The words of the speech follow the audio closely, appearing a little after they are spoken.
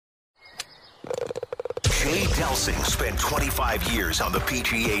Delsing spent 25 years on the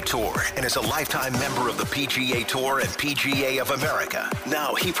PGA Tour and is a lifetime member of the PGA Tour and PGA of America.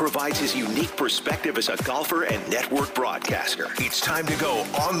 Now he provides his unique perspective as a golfer and network broadcaster. It's time to go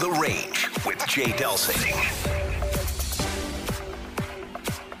on the range with Jay Delsing.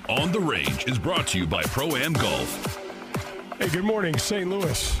 On the Range is brought to you by Pro-Am Golf. Hey, good morning, St.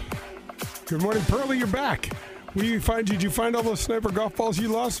 Louis. Good morning, Pearlie, you're back. Did you find all those sniper golf balls you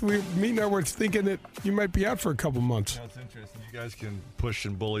lost? Me and I were thinking that you might be out for a couple months. That's interesting. You guys can push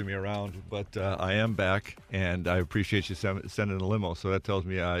and bully me around, but I am back, and I appreciate you sending a limo. So that tells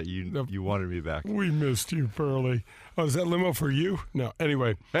me you wanted me back. We missed you, Pearlie. Oh, is that limo for you? No.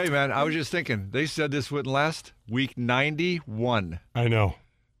 Anyway. Hey, man, I was just thinking. They said this wouldn't last. Week 91. I know.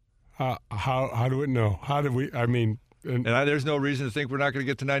 How do it know? How did we? I mean. And there's no reason to think we're not going to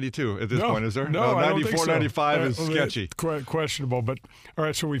get to 92 at this point, is there? No, 94, 95 is sketchy. Questionable. But, all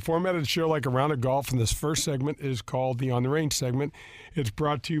right, so we formatted the show like a round of golf, and this first segment is called the On the Range segment. It's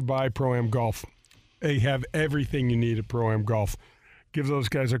brought to you by Pro-Am Golf. They have everything you need at Pro-Am Golf. Give those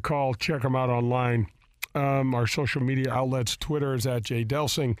guys a call. Check them out online. Our social media outlets, Twitter is at Jay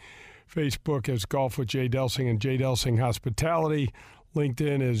Delsing. Facebook is Golf with Jay Delsing and Jay Delsing Hospitality.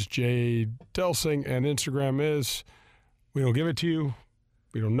 LinkedIn is Jay Delsing, and Instagram is... We don't give it to you,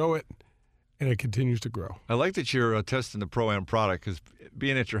 we don't know it, and it continues to grow. I like that you're testing the Pro-Am product because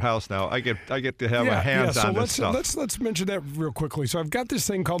being at your house now, I get to have my hands on this stuff. Let's mention that real quickly. So I've got this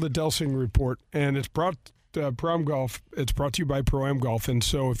thing called the Delsing Report, and it's brought Pro-Am Golf. It's brought to you by Pro-Am Golf, and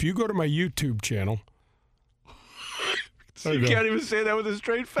so if you go to my YouTube channel. So you can't even say that with a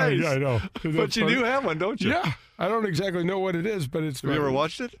straight face. I know. But you do have one, don't you? Yeah. I don't exactly know what it is, but it's... Have you ever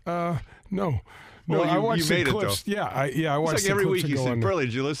watched it? No. Well, I watched you made the clips. It, though. Yeah, I watched it's like every week you say, Pearlie,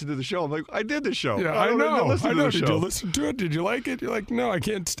 did you listen to the show? I'm like, I did the show. Yeah, I know. Did you listen to it? Did you like it? You're like, no, I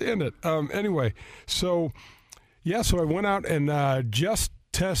can't stand it. Anyway, so I went out and just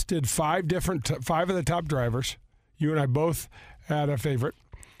tested five of the top drivers. You and I both had a favorite.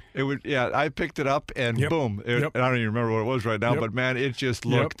 I picked it up and boom. And I don't even remember what it was right now, but man, it just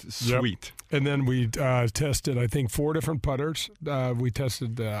looked sweet. And then we tested, I think, 4 different putters. We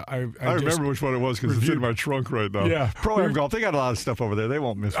tested. I remember which one it was because it's in my trunk right now. Yeah, Pro-Am Golf. They got a lot of stuff over there. They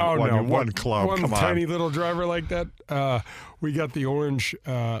won't miss one club. One Come on, tiny little driver like that. We got the orange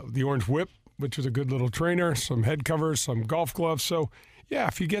whip, which was a good little trainer. Some head covers, some golf gloves. So. Yeah,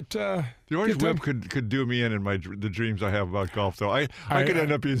 if you get the orange whip could do me in the dreams I have about golf, though. I could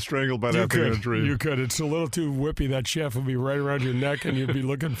end up being strangled by that thing in a dream. You could. It's a little too whippy. That shaft would be right around your neck, and you'd be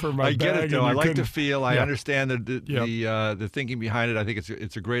looking for my bag. I get it, though. I like the feel. I understand the thinking behind it. I think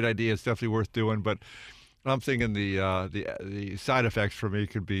it's a great idea. It's definitely worth doing, but. I'm thinking the side effects for me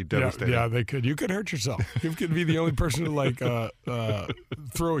could be devastating. Yeah, they could. You could hurt yourself. You could be the only person to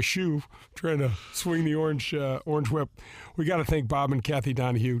throw a shoe trying to swing the orange whip. We got to thank Bob and Kathy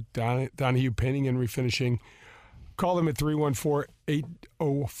Donahue, Donahue Painting and Refinishing. Call them at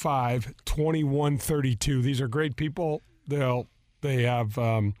 314-805-2132. These are great people. They have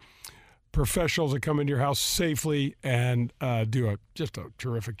professionals that come into your house safely and do just a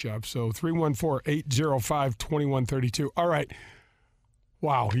terrific job. So 314-805-2132. All right.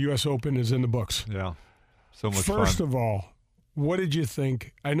 Wow, U.S. Open is in the books. Yeah, so much fun. First of all, what did you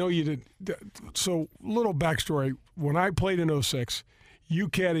think? I know you did. So little backstory. When I played in 06, you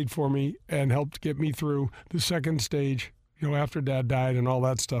caddied for me and helped get me through the second stage, after Dad died and all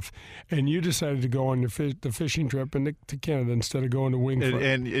that stuff, and you decided to go on the fishing trip to Canada instead of going to Wingfoot.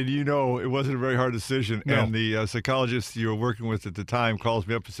 And it wasn't a very hard decision. No. And the psychologist you were working with at the time calls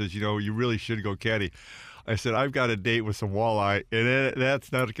me up and says, you really should go caddy. I said, I've got a date with some walleye, and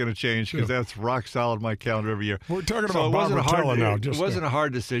that's not going to change because that's rock solid in my calendar every year. We're talking about Bob Rotella now. It wasn't a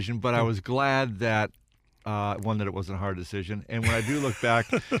hard decision, but I was glad that it wasn't a hard decision. And when I do look back,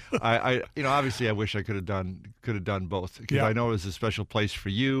 I obviously I wish I could have done both because I know it was a special place for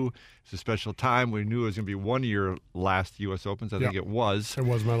you. It's a special time. We knew it was going to be one of your last U.S. Opens. I think it was. It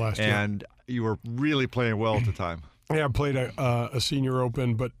was my last year. And you were really playing well at the time. Yeah, I played a senior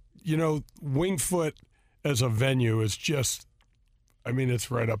open, but Wingfoot as a venue is just. I mean,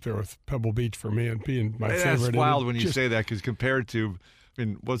 it's right up there with Pebble Beach for me and being my favorite. It's wild when you say that because compared to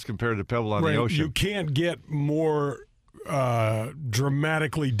Pebble on the ocean? You can't get more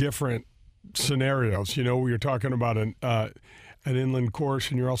dramatically different scenarios. You're talking about an inland course,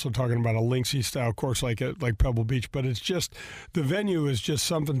 and you're also talking about a linksy style course like Pebble Beach. But it's just the venue is just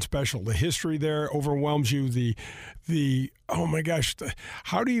something special. The history there overwhelms you. The oh my gosh,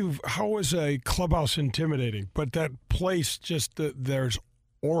 how is a clubhouse intimidating? But that place there's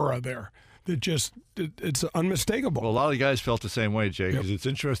aura there. it's unmistakable. Well, a lot of the guys felt the same way, Jay, because it's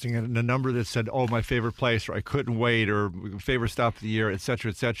interesting. And the number that said, "Oh, my favorite place," or "I couldn't wait," or "favorite stop of the year," et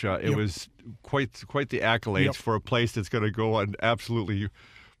cetera, et cetera. It was quite the accolades for a place that's going to go and absolutely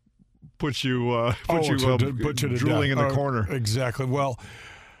put you drooling in the corner. Exactly. Well,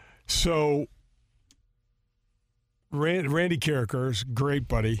 so Randy Carricker's great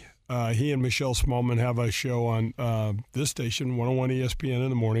buddy. He and Michelle Smallman have a show on this station, 101 ESPN in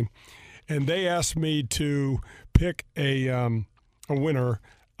the morning, and they asked me to pick a winner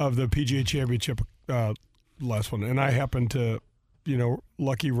of the PGA Championship last one, and I happened to,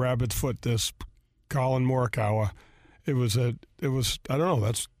 lucky rabbit's foot this Colin Morikawa. It was I don't know.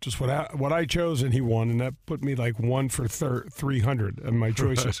 That's just what I chose, and he won, and that put me like 1 for 300 in my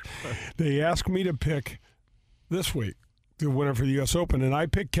choices. They asked me to pick this week the winner for the U.S. Open, and I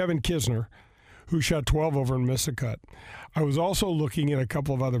picked Kevin Kisner, who shot 12 over and missed a cut. I was also looking at a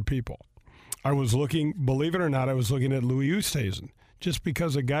couple of other people. I was looking, believe it or not, at Louis Oosthuizen, just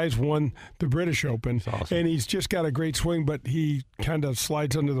because the guy's won the British Open, awesome. And he's just got a great swing, but he kind of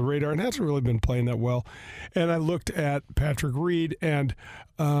slides under the radar and hasn't really been playing that well. And I looked at Patrick Reed, and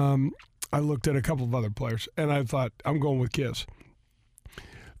I looked at a couple of other players, and I thought, I'm going with Kiss.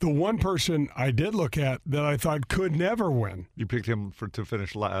 The one person I did look at that I thought could never win. You picked him to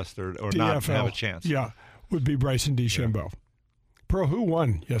finish last or DFL, not have a chance. Yeah, would be Bryson DeChambeau. Yeah. Pro, who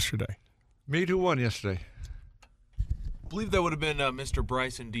won yesterday? Mead, who won yesterday? I believe that would have been Mr.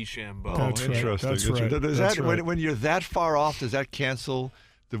 Bryson DeChambeau. That's interesting. Right. That's right. Does That's that, right. When you're that far off, does that cancel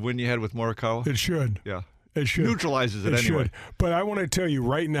the win you had with Morikawa? It should. Yeah. It should. Neutralizes it anyway. Should. But I want to tell you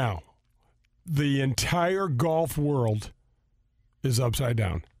right now, the entire golf world is upside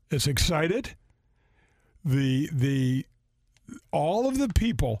down. It's excited. All of the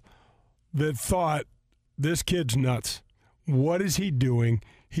people that thought this kid's nuts. What is he doing?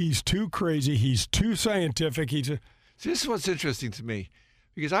 He's too crazy. He's too scientific. See, this is what's interesting to me,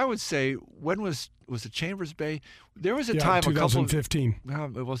 because I would say, when was it Chambers Bay? There was a time, 2015.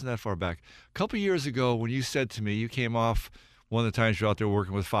 It wasn't that far back. A couple of years ago, when you said to me, you came off one of the times you're out there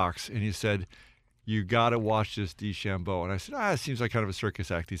working with Fox, and you said, you got to watch this DeChambeau. And I said, it seems like kind of a circus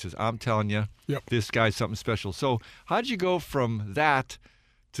act. He says, I'm telling you, This guy's something special. So how'd you go from that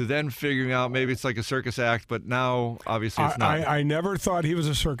to then figuring out maybe it's like a circus act, but now obviously it's not? I never thought he was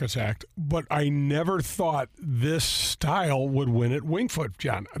a circus act, but I never thought this style would win at Winged Foot,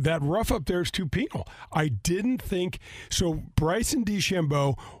 John. That rough up there is too penal. I didn't think so. Bryson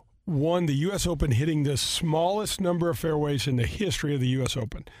DeChambeau won the U.S. Open hitting the smallest number of fairways in the history of the U.S.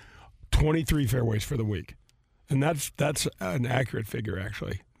 Open. 23 fairways for the week. And that's an accurate figure,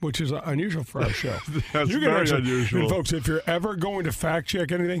 actually, which is unusual for our show. That's very unusual. And folks, if you're ever going to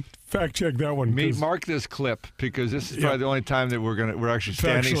fact-check anything, fact-check that one. Mark this clip, because this is probably the only time that we're actually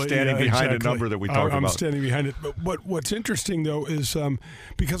standing behind exactly. a number that we talk about. I'm standing behind it. But what's interesting, though, is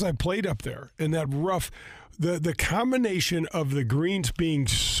because I played up there in that rough, the combination of the greens being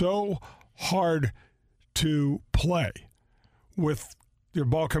so hard to play with your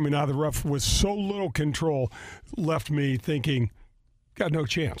ball coming out of the rough with so little control left me thinking, got no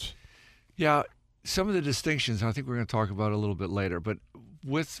chance. Yeah, some of the distinctions I think we're going to talk about a little bit later, but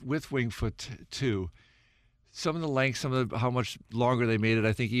with Winged Foot 2, some of the length, how much longer they made it,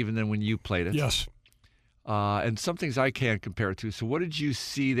 I think, even than when you played it. Yes. And some things I can't compare it to. So what did you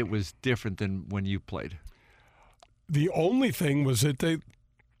see that was different than when you played? The only thing was that they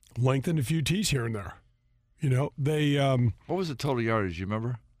lengthened a few tees here and there. They. What was the total yardage? You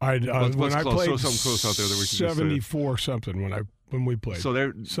remember? When I played, so something close out there that we can 74 something when we played. So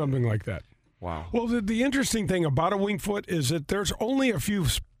there, something like that. Wow. Well, the interesting thing about a Winged Foot is that there's only a few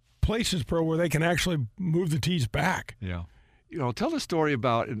places, Pro, where they can actually move the tees back. Yeah. Tell the story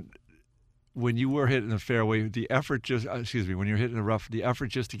about when you were hitting the fairway, the effort when you're hitting the rough, the effort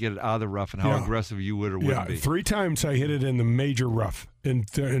just to get it out of the rough, and how aggressive you would or wouldn't be. 3 times I hit it in the major rough in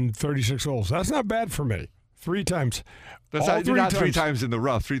 36 holes. That's not bad for me. 3 times. That's not 3 times in the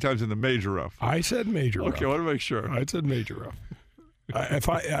rough, 3 times in the major rough. I said major rough. Okay, I want to make sure. I said major rough.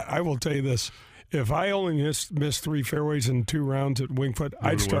 I will tell you this. If I only missed 3 fairways in 2 rounds at Winged Foot,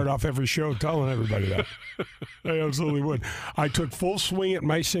 I'd start off every show telling everybody that. I absolutely would. I took full swing at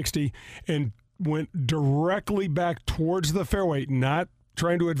my 60 and went directly back towards the fairway, not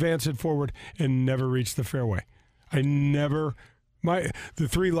trying to advance it forward, and never reached the fairway. The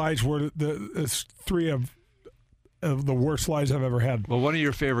 3 lies were the 3 of the worst lies I've ever had. Well, one of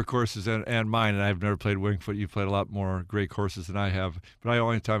your favorite courses, and mine, and I've never played Winged Foot. You've played a lot more great courses than I have. But the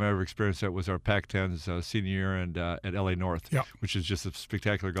only time I ever experienced that was our Pac-10's senior year and at LA North, which is just a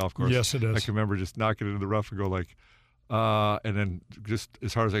spectacular golf course. Yes, it is. I can remember just knocking it into the rough and go like, and then just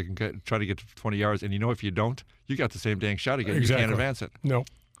as hard as I can try to get to 20 yards. And if you don't, you got the same dang shot again. Exactly. You can't advance it. No,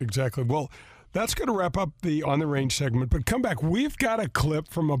 exactly. Well, that's going to wrap up the On the Range segment. But come back. We've got a clip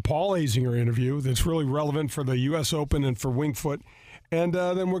from a Paul Azinger interview that's really relevant for the U.S. Open and for Winged Foot. And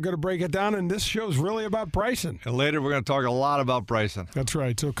then we're going to break it down, and this show's really about Bryson. And later we're going to talk a lot about Bryson. That's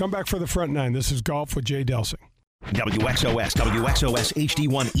right. So come back for the Front Nine. This is Golf with Jay Delsing. WXOS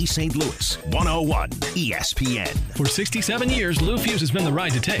HD1 East St. Louis, 101 ESPN. For 67 years, Lou Fuse has been the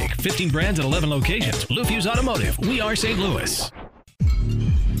ride to take. 15 brands at 11 locations. Lou Fuse Automotive. We are St. Louis.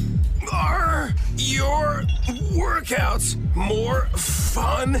 Are your workouts more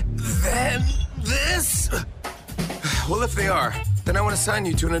fun than this? Well, if they are, then I want to sign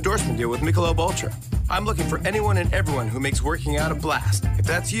you to an endorsement deal with Michelob Ultra. I'm looking for anyone and everyone who makes working out a blast. If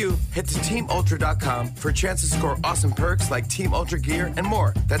that's you, head to TeamUltra.com for a chance to score awesome perks like Team Ultra gear and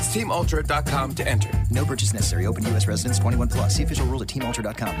more. That's TeamUltra.com to enter. No purchase necessary. Open U.S. residents 21 plus. See official rules at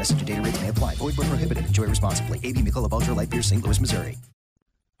TeamUltra.com. Message and data rates may apply. Void where prohibited. Enjoy responsibly. AB Michelob Ultra Light Beer, St. Louis, Missouri.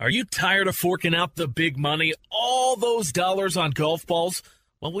 Are you tired of forking out the big money, all those dollars on golf balls?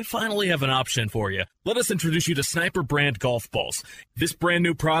 Well, we finally have an option for you. Let us introduce you to Sniper brand golf balls. This brand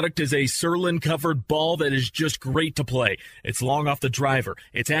new product is a Surlyn-covered ball that is just great to play. It's long off the driver,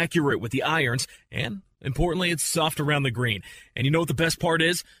 it's accurate with the irons, and importantly, it's soft around the green. And you know what the best part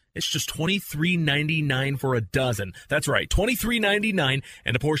is? It's just $23.99 for a dozen. That's right, $23.99,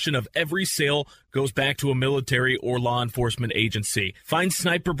 and a portion of every sale goes back to a military or law enforcement agency. Find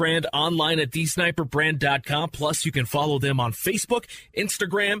Sniper Brand online at thesniperbrand.com. Plus, you can follow them on Facebook,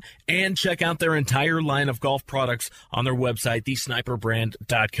 Instagram, and check out their entire line of golf products on their website,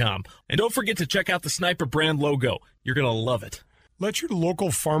 thesniperbrand.com. And don't forget to check out the Sniper Brand logo. You're going to love it. Let your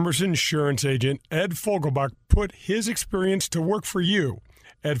local Farmers Insurance agent, Ed Fogelbach, put his experience to work for you.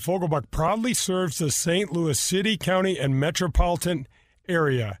 Ed Fogelbach proudly serves the St. Louis City, County, and metropolitan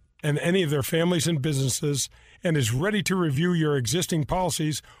area and any of their families and businesses, and is ready to review your existing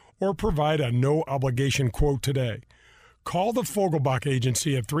policies or provide a no-obligation quote today. Call the Fogelbach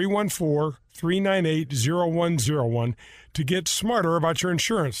Agency at 314-398-0101 to get smarter about your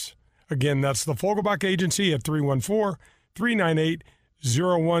insurance. Again, that's the Fogelbach Agency at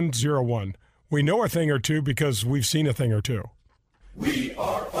 314-398-0101. We know a thing or two because we've seen a thing or two. We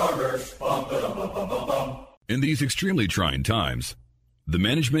are farmers. Bum, ba-dum, bum, bum, bum, bum. In these extremely trying times, the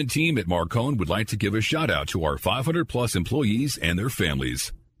management team at Marcone would like to give a shout out to our 500-plus employees and their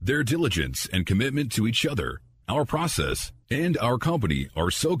families. Their diligence and commitment to each other, our process, and our company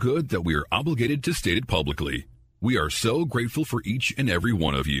are so good that we are obligated to state it publicly. We are so grateful for each and every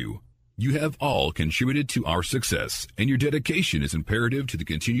one of you. You have all contributed to our success, and your dedication is imperative to the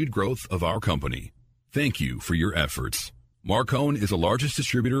continued growth of our company. Thank you for your efforts. Marcone is the largest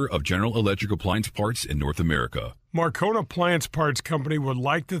distributor of General Electric appliance parts in North America. Marcone Appliance Parts Company would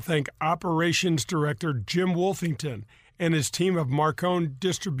like to thank Operations Director Jim Wolfington and his team of Marcone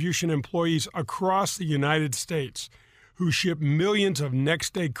distribution employees across the United States who ship millions of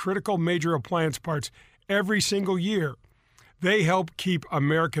next-day critical major appliance parts every single year. They help keep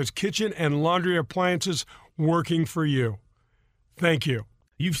America's kitchen and laundry appliances working for you. Thank you.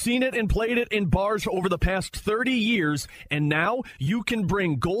 You've seen it and played it in bars over the past 30 years, and now you can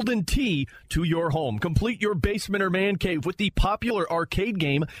bring Golden Tee to your home. Complete your basement or man cave with the popular arcade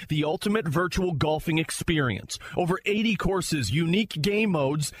game, The Ultimate Virtual Golfing Experience. Over 80 courses, unique game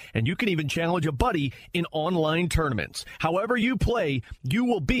modes, and you can even challenge a buddy in online tournaments. However you play, you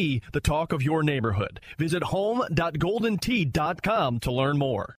will be the talk of your neighborhood. Visit home.goldentee.com to learn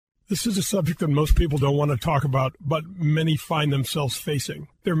more. This is a subject that most people don't want to talk about, but many find themselves facing.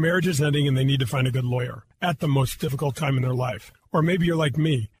 Their marriage is ending and they need to find a good lawyer at the most difficult time in their life. Or maybe you're like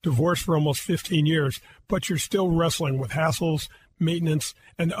me, divorced for almost 15 years, but you're still wrestling with hassles, maintenance,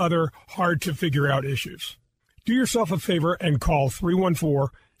 and other hard-to-figure-out issues. Do yourself a favor and call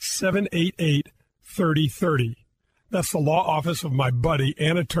 314-788-3030. That's the law office of my buddy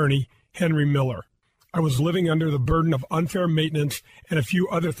and attorney, Henry Miller. I was living under the burden of unfair maintenance and a few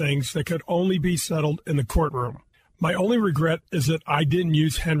other things that could only be settled in the courtroom. My only regret is that I didn't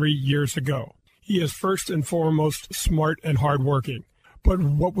use Henry years ago. He is first and foremost smart and hardworking. But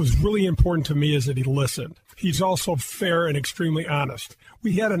what was really important to me is that he listened. He's also fair and extremely honest.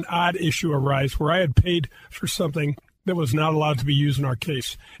 We had an odd issue arise where I had paid for something that was not allowed to be used in our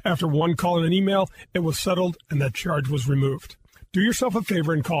case. After one call and an email, it was settled and that charge was removed. Do yourself a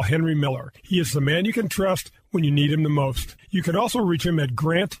favor and call Henry Miller. He is the man you can trust when you need him the most. You can also reach him at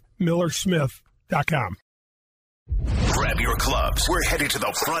grantmillersmith.com. Grab your clubs. We're headed to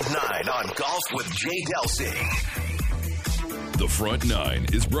the Front Nine on Golf with Jay Delsing. The Front Nine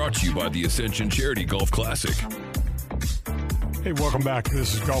is brought to you by the Ascension Charity Golf Classic. Hey, welcome back.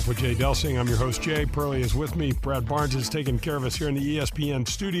 This is Golf with Jay Delsing. I'm your host, Jay. Pearlie is with me. Brad Barnes is taking care of us here in the ESPN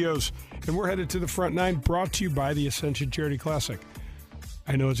studios. And we're headed to the Front Nine, brought to you by the Ascension Charity Classic.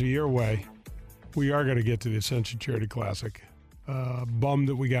 I know it's a year away. We are going to get to the Ascension Charity Classic. Bummed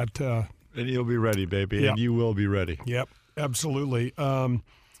that we got... and you'll be ready, baby. Yep. And you will be ready. Yep, absolutely.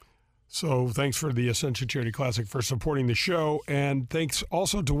 So thanks for the Ascension Charity Classic for supporting the show. And thanks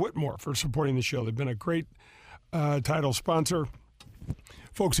also to Whitmore for supporting the show. They've been a great title sponsor.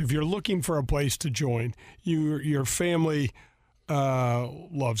 Folks, if you're looking for a place to join, your family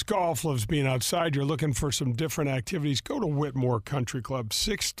loves golf, loves being outside, you're looking for some different activities, go to Whitmore Country Club,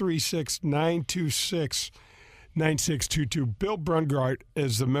 636-926-9622. Bill Brungart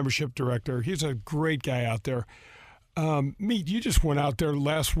is the membership director. He's a great guy out there. Meat, you just went out there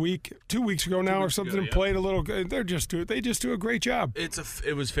last week, 2 weeks ago now or something, and played a little. They just do a great job.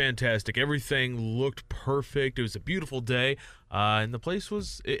 It was fantastic. Everything looked perfect. It was a beautiful day, and the place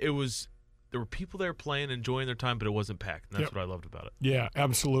was. It was. There were people there playing, enjoying their time, but it wasn't packed. And that's what I loved about it. Yeah,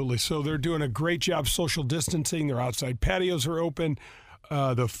 absolutely. So they're doing a great job social distancing. Their outside patios are open.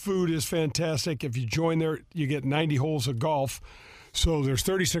 The food is fantastic. If you join there, you get 90 holes of golf. So there's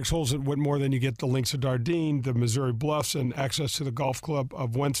 36 holes at Whitmore. Then you get the Links of Dardenne, the Missouri Bluffs, and access to the golf club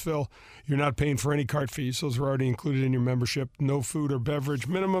of Wentzville. You're not paying for any cart fees. Those are already included in your membership. No food or beverage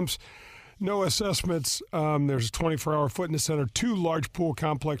minimums. No assessments. There's a 24-hour fitness center, 2 large pool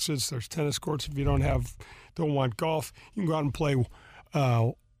complexes. There's tennis courts if you don't want golf. You can go out and play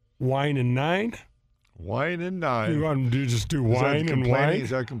wine and nine. Wine and nine. You go out and do wine and wine. Is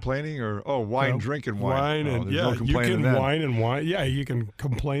that complaining or wine, drinking wine? Wine and no you can then. wine and wine. Yeah, you can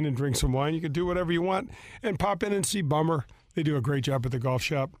complain and drink some wine. You can do whatever you want and pop in and see Bummer. They do a great job at the golf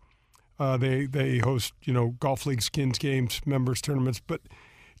shop. They host golf league skins games, members tournaments. But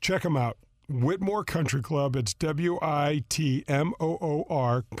check them out. Whitmore Country Club. It's WITMOOR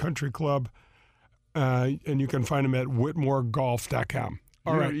Country Club, and you can find them at whitmoregolf.com.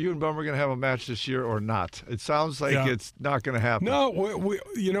 All right. You and Bum are going to have a match this year or not? It sounds like it's not going to happen. No, we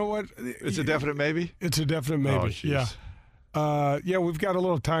you know what? It's a definite maybe? It's a definite maybe, yeah. We've got a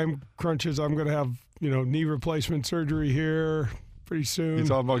little time crunches. I'm going to have, knee replacement surgery here pretty soon. It's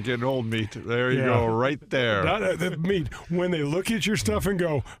all about getting old, Meat. There you go, right there. Meat, when they look at your stuff and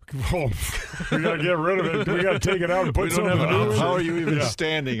go, we got to get rid of it. We got to take it out and put something new in. How are you even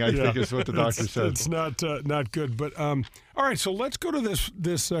standing, I think is what the doctor said. It's not good. But, all right, so let's go to this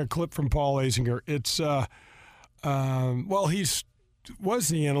clip from Paul Azinger. It's, he was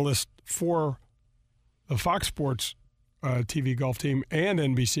the analyst for the Fox Sports TV golf team and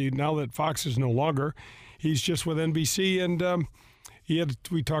NBC. Now that Fox is no longer, he's just with NBC, and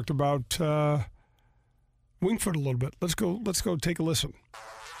we talked about Winged Foot a little bit. Let's go take a listen.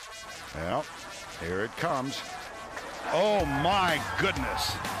 Well, here it comes. Oh my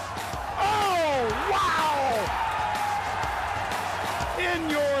goodness. Oh wow! In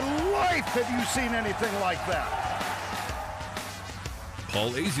your life have you seen anything like that?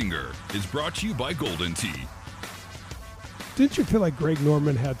 Paul Azinger is brought to you by Golden Tee. Didn't you feel like Greg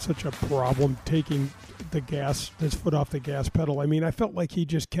Norman had such a problem taking his foot off the gas pedal? I mean, I felt like he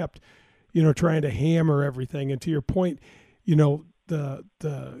just kept, trying to hammer everything. And to your point,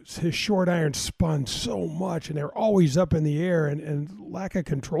 his short iron spun so much, and they're always up in the air, and lack of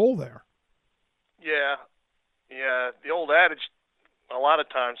control there. Yeah. The old adage, a lot of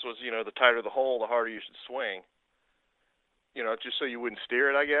times was, the tighter the hole, the harder you should swing. Just so you wouldn't steer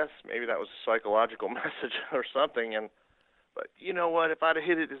it, I guess. Maybe that was a psychological message or something. But you know what? If I'd have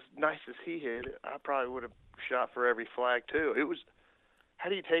hit it as nice as he hit it, I probably would have shot for every flag too. It was, how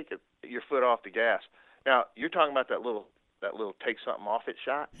do you take your foot off the gas? Now you're talking about that little take something off it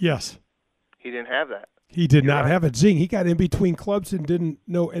shot. Yes. He didn't have that. He did not have it. Zing. He got in between clubs and didn't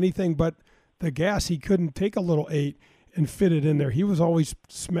know anything but the gas. He couldn't take a little 8 and fit it in there. He was always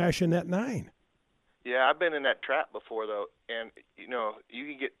smashing that 9. Yeah, I've been in that trap before though, and you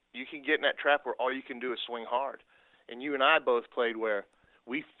can get in that trap where all you can do is swing hard. And you and I both played where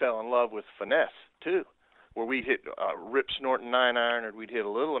we fell in love with finesse too, where we'd hit rip snorting 9-iron, or we'd hit a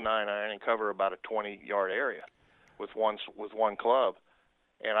little 9-iron and cover about a 20-yard area with one club.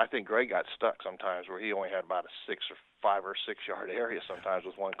 And I think Greg got stuck sometimes where he only had about a 5 or 6 yard area sometimes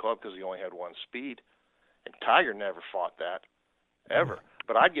with one club because he only had one speed. And Tiger never fought that ever.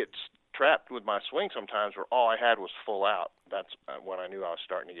 But I'd get trapped with my swing sometimes where all I had was full out. That's when I knew I was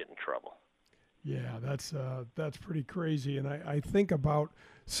starting to get in trouble. Yeah, that's pretty crazy. And I think about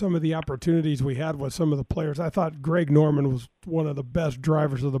some of the opportunities we had with some of the players. I thought Greg Norman was one of the best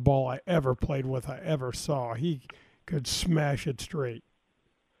drivers of the ball I ever played with, I ever saw. He could smash it straight.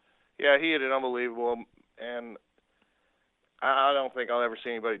 Yeah, he hit it unbelievable. And I don't think I'll ever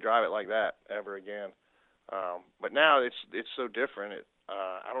see anybody drive it like that ever again. But now it's so different.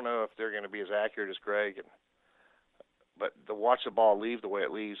 I don't know if they're going to be as accurate as Greg, but to watch the ball leave the way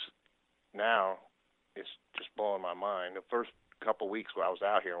it leaves now, it's just blowing my mind. The first couple of weeks when I was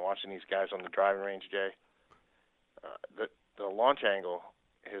out here and watching these guys on the driving range, Jay, the launch angle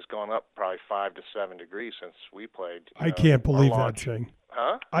has gone up probably 5 to 7 degrees since we played. I can't believe that thing.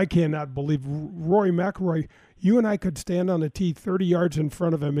 Huh? I cannot believe Rory McIlroy. You and I could stand on the tee 30 yards in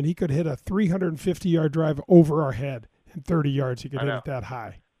front of him, and he could hit a 350-yard drive over our head in 30 yards. He could hit it that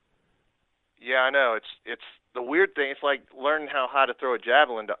high. Yeah, I know. It's the weird thing. It's like learning how to throw a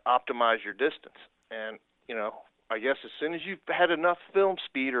javelin to optimize your distance. And, I guess as soon as you've had enough film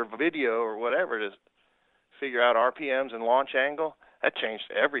speed or video or whatever to figure out RPMs and launch angle, that changed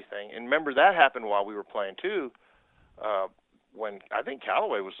everything. And remember, that happened while we were playing, too, when I think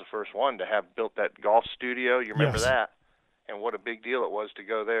Callaway was the first one to have built that golf studio. You remember that? And what a big deal it was to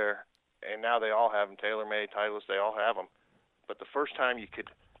go there. And now they all have them, TaylorMade, Titleist, they all have them. But the first time you could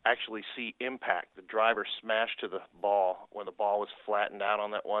actually see impact, the driver smashed to the ball when the ball was flattened out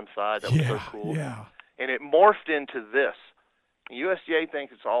on that one side. That was so cool. Yeah. And it morphed into this. USGA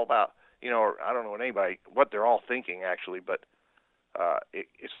thinks it's all about, or I don't know what they're all thinking actually, but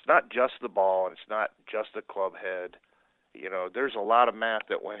it's not just the ball and it's not just the club head. There's a lot of math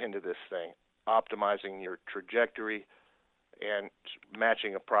that went into this thing, optimizing your trajectory and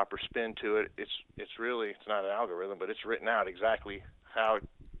matching a proper spin to it. It's not an algorithm, but it's written out exactly how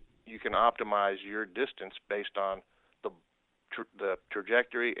you can optimize your distance based on the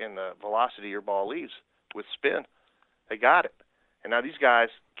trajectory and the velocity your ball leaves with spin. They got it. And now these guys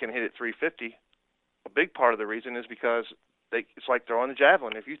can hit it 350. A big part of the reason is because it's like throwing a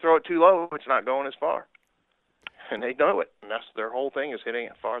javelin. If you throw it too low, it's not going as far. And they know it. And that's their whole thing, is hitting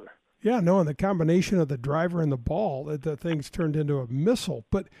it farther. Yeah, no, and the combination of the driver and the ball, the thing's turned into a missile.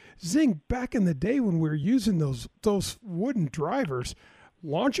 But Zing, back in the day when we were using those wooden drivers,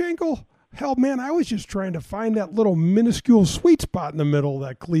 launch angle, hell, man, I was just trying to find that little minuscule sweet spot in the middle of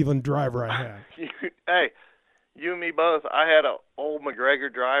that Cleveland driver I had. Hey, you and me both. I had an old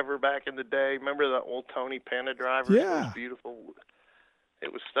McGregor driver back in the day. Remember the old Tony Penna driver? Yeah. It was beautiful.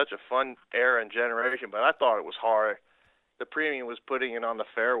 It was such a fun era and generation, but I thought it was hard. The premium was putting it on the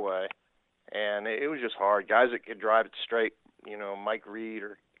fairway, and it was just hard. Guys that could drive it straight, Mike Reed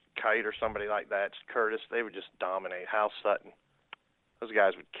or Kite or somebody like that, Curtis, they would just dominate. Hal Sutton. Those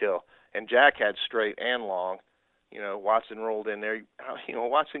guys would kill. And Jack had straight and long. Watson rolled in there.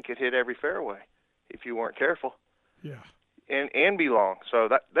 Watson could hit every fairway if you weren't careful. Yeah. And be long. So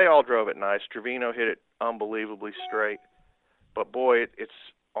they all drove it nice. Trevino hit it unbelievably straight. But, boy, it's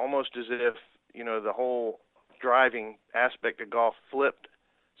almost as if, the whole driving aspect of golf flipped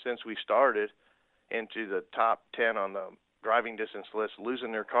since we started into the top 10 on the driving distance list,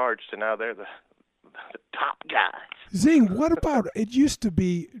 losing their cards to now they're the top guys. Zing, what about, it used to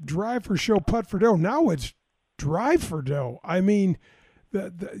be drive for show, putt for dough. Now it's drive for dough. I mean,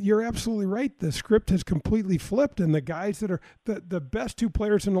 you're absolutely right. The script has completely flipped, and the guys that are the best two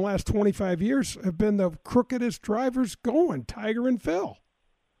players in the last 25 years have been the crookedest drivers going, Tiger and Phil.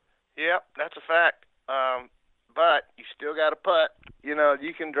 Yep, that's a fact. But you still got to putt.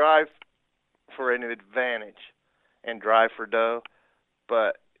 You can drive for an advantage and drive for dough,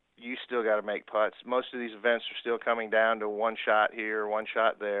 but you still got to make putts. Most of these events are still coming down to one shot here, one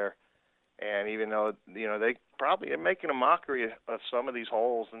shot there. And even though, they probably are making a mockery of some of these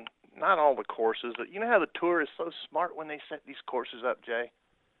holes, and not all the courses. You know how the tour is so smart when they set these courses up, Jay?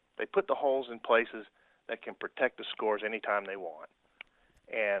 They put the holes in places that can protect the scores anytime they want.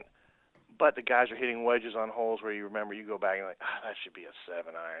 But the guys are hitting wedges on holes where you go back and that should be a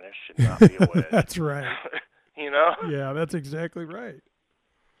 7-iron. This should not be a wedge. That's right. Yeah, that's exactly right.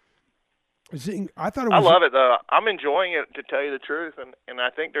 I love it, though. I'm enjoying it, to tell you the truth, and I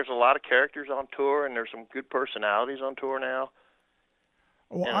think there's a lot of characters on tour, and there's some good personalities on tour now.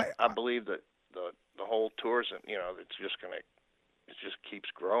 Well, I believe that the whole tour's, it just keeps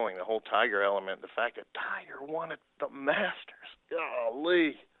growing. The whole Tiger element, the fact that Tiger won at the Masters,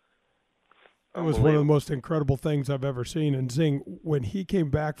 golly. It was one of the most incredible things I've ever seen. And Zing, when he came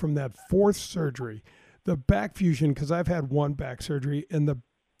back from that fourth surgery, the back fusion, because I've had one back surgery, and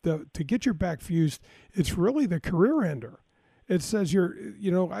to get your back fused, it's really the career ender. It says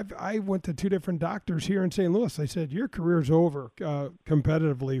I went to two different doctors here in St. Louis. They said, your career's over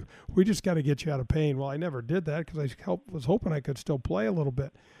competitively. We just got to get you out of pain. Well, I never did that because I was hoping I could still play a little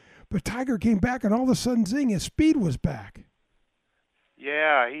bit. But Tiger came back, and all of a sudden, Zing, his speed was back.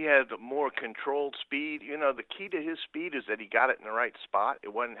 Yeah, he had a more controlled speed. The key to his speed is that he got it in the right spot.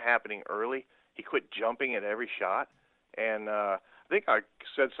 It wasn't happening early. He quit jumping at every shot. And I think I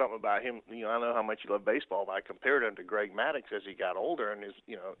said something about him. You know, I know how much you love baseball, but I compared him to Greg Maddux as he got older, and his,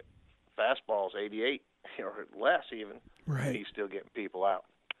 you know, fastball's 88 or less even. Right. And he's still getting people out.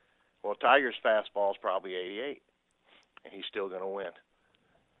 Well, Tiger's fastball's probably 88, and he's still going to win.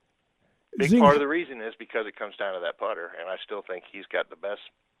 Big part of the reason is because it comes down to that putter, and I still think he's got the best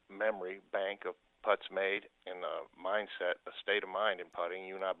memory bank of putts made and a mindset, a state of mind in putting.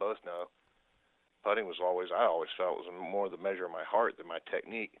 You and I both know putting was always, I always felt, was more the measure of my heart than my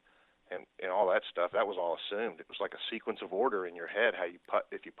technique, and all that stuff. That was all assumed. It was like a sequence of order in your head, how you putt,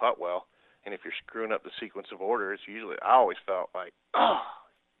 if you putt well, and if you're screwing up the sequence of order, it's usually, I always felt like, oh,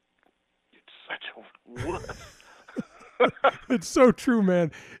 it's such a wuss. It's so true,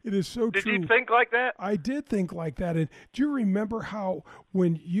 man. It is so true. Did you think like that? I did think like that. And do you remember how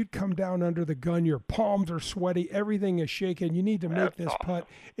when you'd come down under the gun, your palms are sweaty, everything is shaking, you need to make this putt,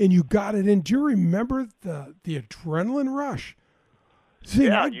 and you got it in? Do you remember the adrenaline rush? See,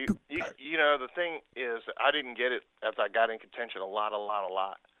 yeah, you know, the thing is, I didn't get it as I got in contention a lot.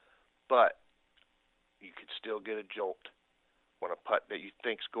 But you could still get a jolt when a putt that you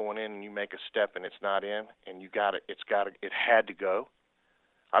think's going in and you make a step and it's not in, and you got it, it had to go.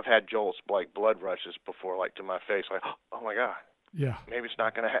 I've had jolts like blood rushes before, like to my face, like, oh my God, yeah, maybe it's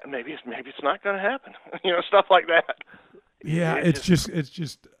not going to happen. Maybe it's not going to happen. You know, stuff like that. Yeah, it's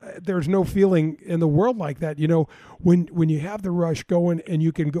just there's no feeling in the world like that. You know, when you have the rush going and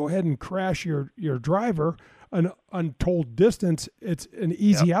you can go ahead and crash your driver an untold distance, it's an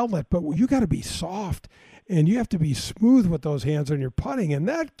easy outlet. But you got to be soft. And you have to be smooth with those hands on your putting, and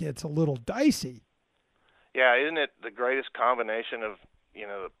that gets a little dicey. Yeah, isn't it the greatest combination of, you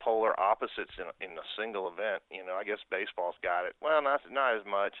know, the polar opposites in a single event? You know, I guess baseball's got it. Well, not as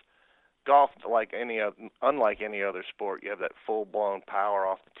much. Golf, unlike any other sport, you have that full-blown power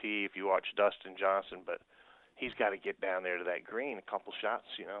off the tee if you watch Dustin Johnson, but he's got to get down there to that green a couple shots,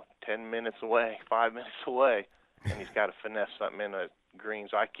 you know, 10 minutes away, 5 minutes away, and he's got to finesse something in the greens.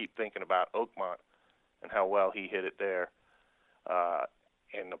 I keep thinking about Oakmont and how well he hit it there,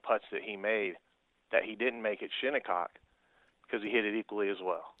 and the putts that he made that he didn't make at Shinnecock because he hit it equally as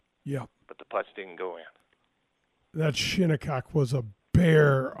well. Yeah. But the putts didn't go in. That Shinnecock was a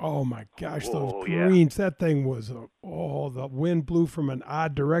bear. Oh, my gosh, those greens. Yeah. That thing was the wind blew from an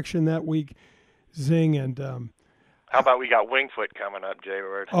odd direction that week. Zing. And how about we got Wingfoot coming up,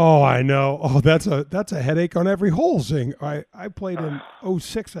 Jay-Bird? Oh, I know. Oh, that's a headache on every hole, Zing. I played in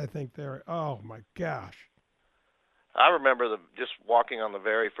 06, I think, there. Oh, my gosh. I remember just walking on the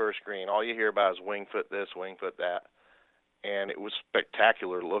very first green. All you hear about is Wingfoot this, Wingfoot that. And it was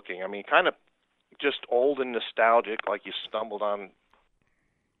spectacular looking. I mean, kind of just old and nostalgic, like you stumbled on,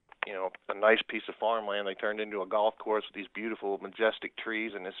 you know, a nice piece of farmland. They turned into a golf course with these beautiful, majestic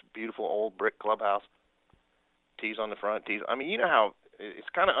trees and this beautiful old brick clubhouse. Tees on the front, tees. I mean, you know how it's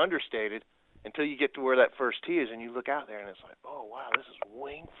kind of understated until you get to where that first tee is, and you look out there, and it's like, oh, wow, this is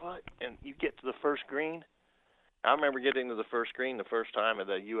Wingfoot. And you get to the first green. I remember getting to the first green the first time at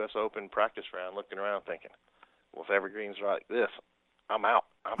the U.S. Open practice round, looking around thinking, well, if every green's like this, I'm out.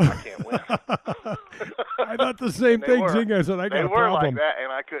 I can't win. I thought the same thing, Zing. I said, I got a problem. They were like that,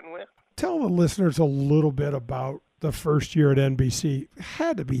 and I couldn't win. Tell the listeners a little bit about the first year at NBC. It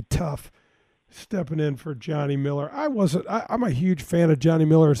had to be tough stepping in for Johnny Miller. I'm a huge fan of Johnny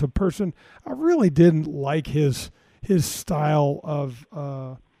Miller as a person. I really didn't like his style of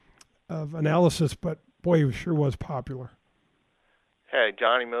analysis, but boy, he sure was popular. Hey,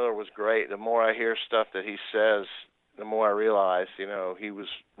 Johnny Miller was great. The more I hear stuff that he says, the more I realize, you know, he was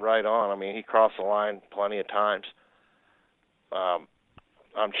right on. I mean, he crossed the line plenty of times.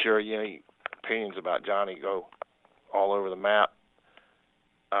 I'm sure, you know, opinions about Johnny go all over the map.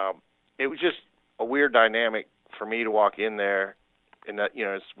 It was just a weird dynamic for me to walk in there, and that, you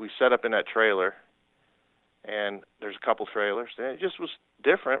know, we set up in that trailer, and there's a couple trailers, and it just was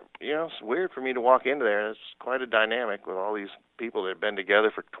different. You know, it's weird for me to walk into there. It's quite a dynamic with all these people that have been together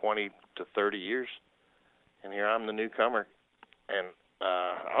for 20 to 30 years, and here I'm the newcomer, and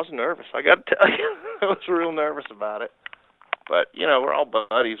I was nervous. I got to tell you, I was real nervous about it. But you know, we're all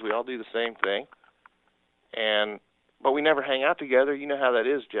buddies. We all do the same thing, but we never hang out together. You know how that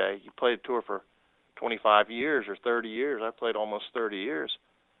is, Jay. You played a tour for 25 years or 30 years. I played almost 30 years.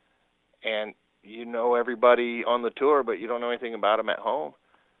 And you know everybody on the tour, but you don't know anything about them at home.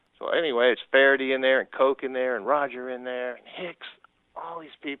 So anyway, it's Faraday in there and Coke in there and Roger in there and Hicks, all these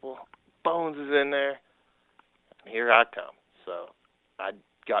people. Bones is in there. And here I come. So I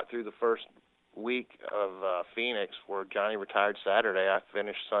got through the first week of Phoenix where Johnny retired Saturday. I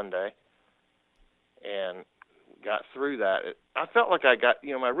finished Sunday and got through that. I felt like I got,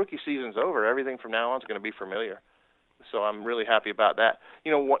 you know, my rookie season's over. Everything from now on is going to be familiar. So I'm really happy about that.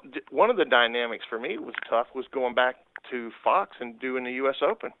 You know, one of the dynamics for me was tough was going back to Fox and doing the U.S.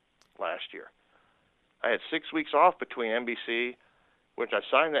 Open last year. I had 6 weeks off between NBC, which I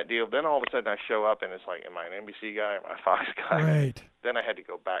signed that deal. Then all of a sudden I show up and it's like, am I an NBC guy? Am I a Fox guy? Right. Then I had to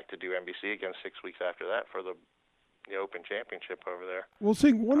go back to do NBC again 6 weeks after that for the Open Championship over there. Well,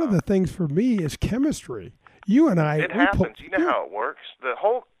 see, one of the things for me is chemistry. You and I. It happens. You know how it works. The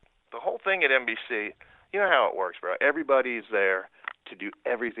whole thing at NBC, you know how it works, bro. Everybody's there to do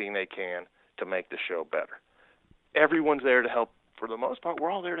everything they can to make the show better. Everyone's there to help. For the most part,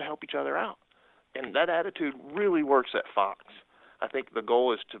 we're all there to help each other out. And that attitude really works at Fox. I think the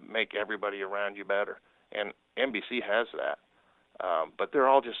goal is to make everybody around you better. And NBC has that. But they're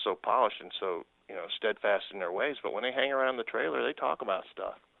all just so polished and so, steadfast in their ways. But when they hang around the trailer, they talk about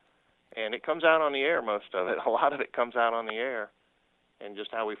stuff. And it comes out on the air, most of it. A lot of it comes out on the air. And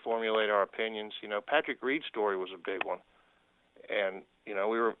just how we formulate our opinions. Patrick Reed's story was a big one. And, we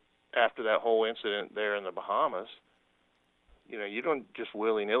were, after that whole incident there in the Bahamas, you don't just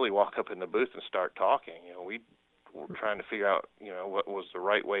willy-nilly walk up in the booth and start talking. We were trying to figure out, what was the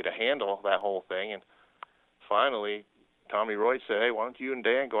right way to handle that whole thing. And finally, Tommy Roy said, hey, why don't you and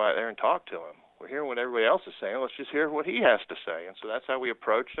Dan go out there and talk to him? We're hearing what everybody else is saying. Let's just hear what he has to say. And so that's how we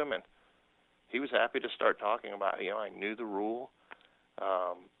approached him. And he was happy to start talking about, I knew the rule.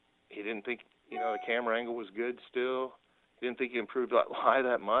 He didn't think, the camera angle was good still. He didn't think he improved lie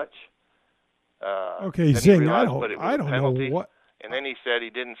that much. Okay, Zing, I don't know what. And then he said he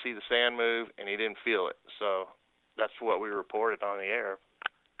didn't see the sand move and he didn't feel it. So that's what we reported on the air.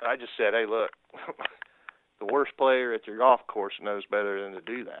 I just said, hey, look, the worst player at your golf course knows better than to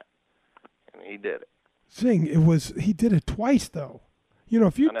do that. And he did it. Zing, he did it twice, though.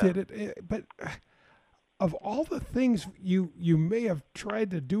 If you did it, but of all the things you may have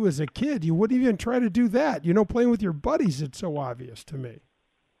tried to do as a kid, you wouldn't even try to do that. Playing with your buddies, it's so obvious to me.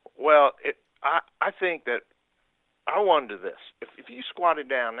 Well, I think that I wanted to do this. If you squatted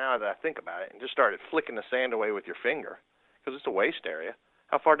down now that I think about it and just started flicking the sand away with your finger, because it's a waist area,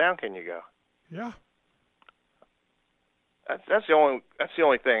 how far down can you go? Yeah. That's the only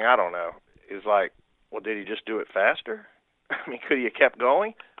thing I don't know is like, well, did he just do it faster? I mean, could he have kept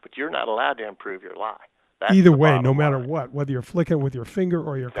going? But you're not allowed to improve your lie. That's either way, no matter what, whether you're flicking with your finger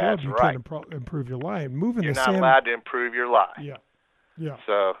or your club, you can't improve your lie. Moving you're the not sand, allowed to improve your lie. Yeah.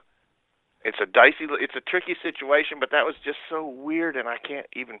 So it's a tricky situation, but that was just so weird, and I can't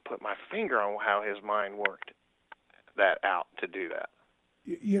even put my finger on how his mind worked that out to do that.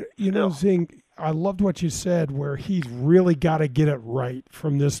 You know, Zing, I loved what you said where he's really got to get it right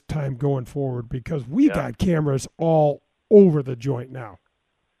from this time going forward because we got cameras all over the joint now.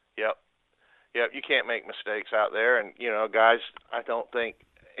 Yep, you can't make mistakes out there. And, guys, I don't think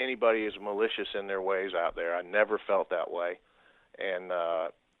anybody is malicious in their ways out there. I never felt that way. And I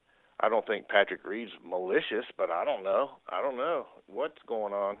don't think Patrick Reed's malicious, but I don't know. What's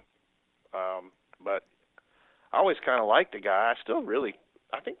going on. But I always kind of liked the guy. I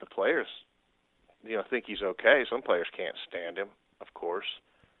think the players, think he's okay. Some players can't stand him, of course.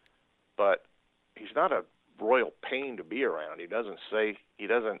 But he's not a royal pain to be around. He doesn't say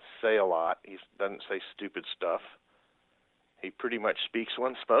a lot. He doesn't say stupid stuff. He pretty much speaks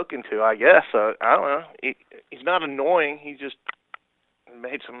when spoken to, I guess. I don't know. He's not annoying. He just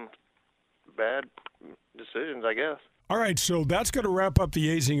made some bad decisions, I guess. All right, so that's going to wrap up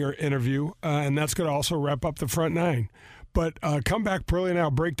the Azinger interview, and that's going to also wrap up the front nine. But come back, Pearlie, and I'll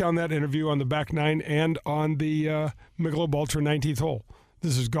break down that interview on the back nine and on the Michelob Ultra 19th hole.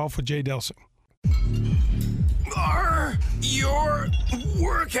 This is Golf with Jay Delsing. Are your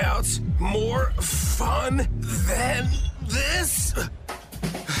workouts more fun than this?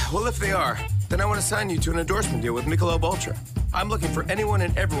 Well, if they are, then I want to sign you to an endorsement deal with Michelob Ultra. I'm looking for anyone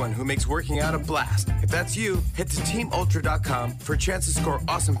and everyone who makes working out a blast. If that's you, head to TeamUltra.com for a chance to score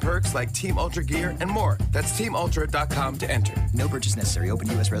awesome perks like Team Ultra gear and more. That's TeamUltra.com to enter. No purchase necessary. Open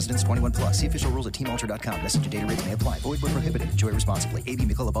U.S. residents 21 plus. See official rules at TeamUltra.com. Message and data rates may apply. Void where prohibited. Enjoy responsibly. AB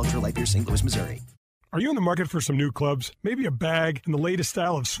Michelob Ultra Light Beer, St. Louis, Missouri. Are you in the market for some new clubs? Maybe a bag and the latest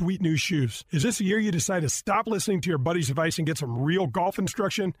style of sweet new shoes? Is this the year you decide to stop listening to your buddy's advice and get some real golf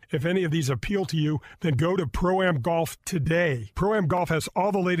instruction? If any of these appeal to you, then go to Pro-Am Golf today. Pro-Am Golf has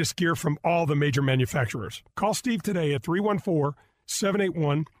all the latest gear from all the major manufacturers. Call Steve today at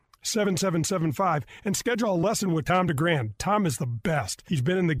 314-781-7775 and schedule a lesson with Tom DeGrand. Tom is the best. He's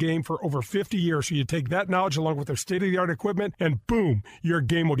been in the game for over 50 years, so you take that knowledge along with their state-of-the-art equipment, and boom, your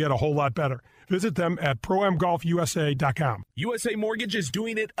game will get a whole lot better. Visit them at ProAmGolfUSA.com. USA Mortgage is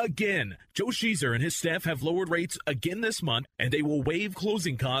doing it again. Joe Sheezer and his staff have lowered rates again this month, and they will waive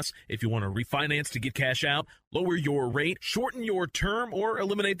closing costs if you want to refinance to get cash out, lower your rate, shorten your term, or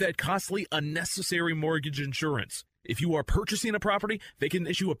eliminate that costly, unnecessary mortgage insurance. If you are purchasing a property, they can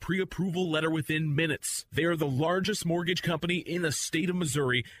issue a pre-approval letter within minutes. They are the largest mortgage company in the state of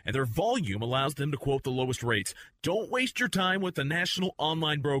Missouri, and their volume allows them to quote the lowest rates. Don't waste your time with the national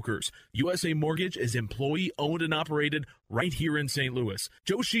online brokers. USA Mortgage is employee-owned and operated right here in St. Louis.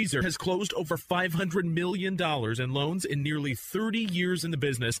 Joe Sheezer has closed over $500 million in loans in nearly 30 years in the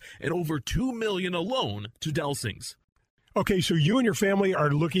business, and over $2 million alone to Delsings. Okay, so you and your family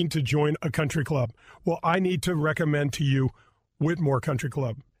are looking to join a country club. Well, I need to recommend to you Whitmore Country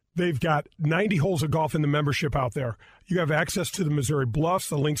Club. They've got 90 holes of golf in the membership out there. You have access to the Missouri Bluffs,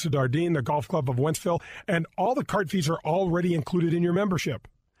 the Links of Dardenne, the Golf Club of Wentzville, and all the cart fees are already included in your membership.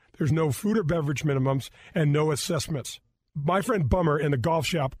 There's no food or beverage minimums and no assessments. My friend Bummer in the golf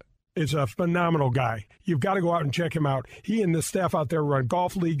shop is a phenomenal guy. You've got to go out and check him out. He and the staff out there run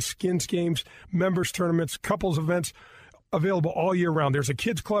golf leagues, skins games, members tournaments, couples events, available all year round. There's a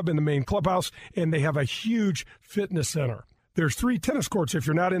kids club in the main clubhouse, and they have a huge fitness center. There's 3 tennis courts if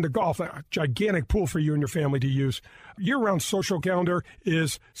you're not into golf, a gigantic pool for you and your family to use. Year-round social calendar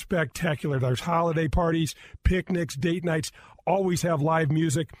is spectacular. There's holiday parties, picnics, date nights, always have live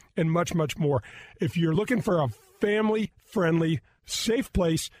music, and much, much more. If you're looking for a family-friendly, safe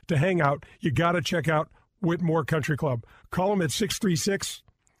place to hang out, you got to check out Whitmore Country Club. Call them at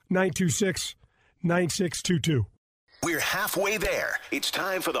 636-926-9622. We're halfway there. It's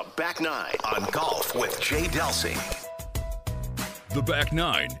time for the Back Nine on Golf with Jay Delsing. The Back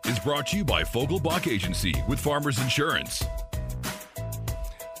Nine is brought to you by Fogelbach Agency with Farmers Insurance.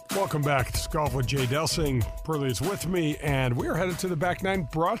 Welcome back. It's Golf with Jay Delsing. Pearlie is with me, and we are headed to the Back Nine,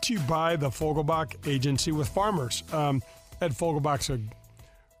 brought to you by the Fogelbach Agency with Farmers. Ed Fogelbach's a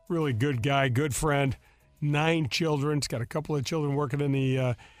really good guy, good friend, 9 children. He's got a couple of children working in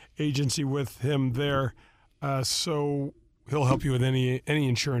the agency with him there. So he'll help you with any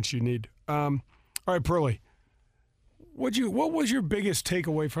insurance you need. All right, Pearlie, what was your biggest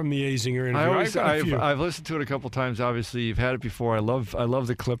takeaway from the Azinger interview? I've listened to it a couple times. Obviously, you've had it before. I love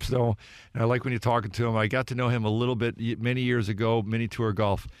the clips though, and I like when you're talking to him. I got to know him a little bit many years ago, mini tour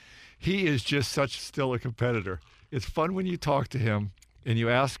golf. He is just still a competitor. It's fun when you talk to him and you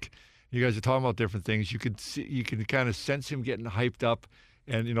ask. You guys are talking about different things. You can kind of sense him getting hyped up,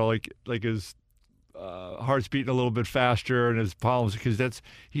 and like his heart's beating a little bit faster and his palms, because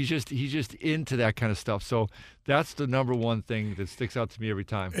he's just into that kind of stuff. So that's the number one thing that sticks out to me every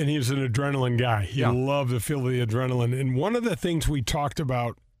time. And he's an adrenaline guy. He loved to feel the adrenaline. And one of the things we talked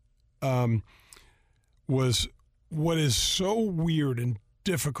about was what is so weird and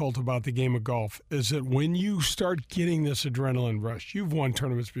difficult about the game of golf is that when you start getting this adrenaline rush, you've won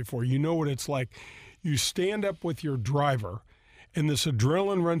tournaments before, you know what it's like. You stand up with your driver and this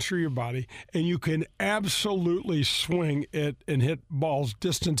adrenaline runs through your body, and you can absolutely swing it and hit balls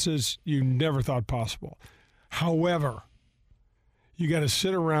distances you never thought possible. However, you got to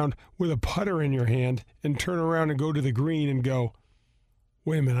sit around with a putter in your hand and turn around and go to the green and go,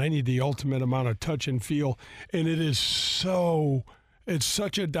 wait a minute, I need the ultimate amount of touch and feel. And it's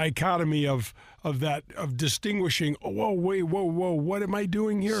such a dichotomy of distinguishing, whoa, what am I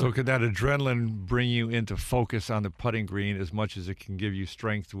doing here? So could that adrenaline bring you into focus on the putting green as much as it can give you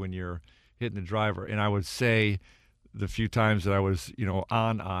strength when you're hitting the driver? And I would say the few times that I was,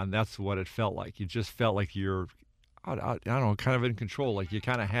 on, that's what it felt like. You just felt like you're, I don't know, kind of in control, like you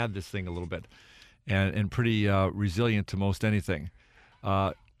kind of had this thing a little bit, and pretty resilient to most anything.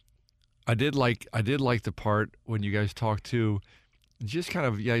 I did like the part when you guys talked to, you just kind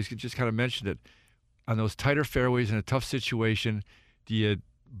of mentioned it. On those tighter fairways in a tough situation, do you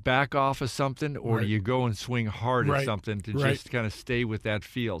back off of something, or do you go and swing hard at something to just kind of stay with that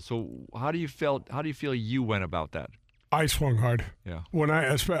feel? So how do you feel you went about that? I swung hard. Yeah. When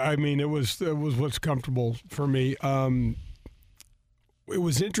it was what's comfortable for me. It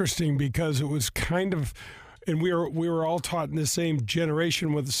was interesting because it was kind of, and we were all taught in the same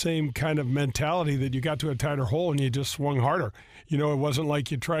generation with the same kind of mentality that you got to a tighter hole and you just swung harder. It wasn't like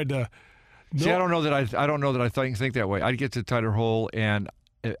you tried to. See, I don't know that I think that way. I'd get to a tighter hole and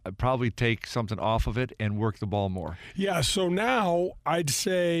I'd probably take something off of it and work the ball more. Yeah. So now I'd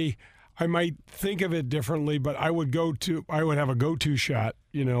say I might think of it differently, but I would have a go-to shot.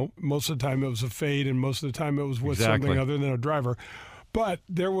 Most of the time it was a fade, and most of the time it was with something other than a driver. But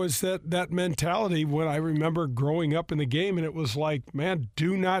there was that mentality when I remember growing up in the game, and it was like, man,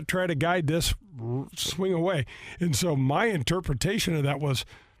 do not try to guide this, swing away. And so my interpretation of that was,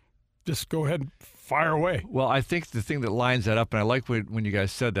 just go ahead and fire away. Well, I think the thing that lines that up, and I like when you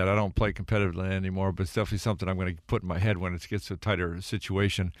guys said that, I don't play competitively anymore, but it's definitely something I'm going to put in my head when it gets to a tighter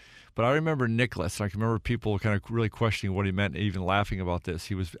situation. But I remember Nicklaus. I can remember people kind of really questioning what he meant, even laughing about this.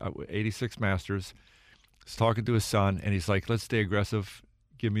 He was 86 Masters. He's talking to his son, and he's like, let's stay aggressive.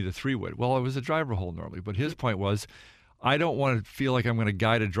 Give me the 3-wood. Well, it was a driver hole normally, but his point was, I don't want to feel like I'm going to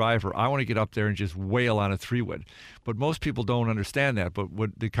guide a driver. I want to get up there and just wail on a 3-wood. But most people don't understand that. But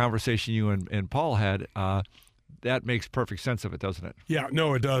what the conversation you and Paul had, that makes perfect sense of it, doesn't it? Yeah,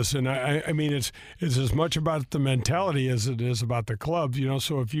 no, it does. And I mean, it's as much about the mentality as it is about the clubs,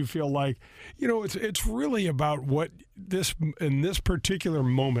 So if you feel like, it's really about what in this particular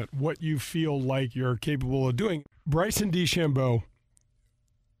moment, what you feel like you're capable of doing. Bryson DeChambeau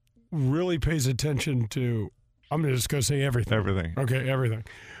really pays attention to, I'm just going to say everything. Everything. Okay, everything.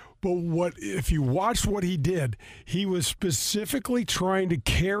 But if you watched what he did, he was specifically trying to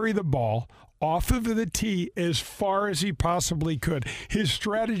carry the ball off of the tee as far as he possibly could. His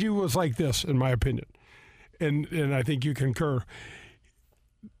strategy was like this, in my opinion, and I think you concur.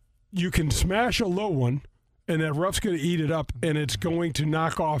 You can smash a low one, and that rough's going to eat it up, and it's going to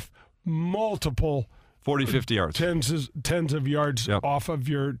knock off multiple 40, 50 yards. Tens of yards off of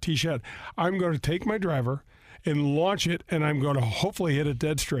your tee shot. I'm going to take my driver and launch it, and I'm going to hopefully hit it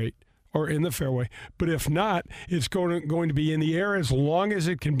dead straight or in the fairway. But if not, it's going to be in the air as long as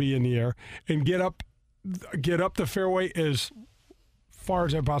it can be in the air and get up the fairway as far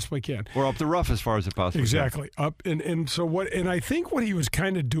as I possibly can. Or up the rough as far as it possibly can. Exactly. Up and so what, and I think what he was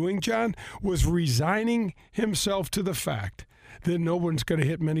kind of doing, John, was resigning himself to the fact that no one's going to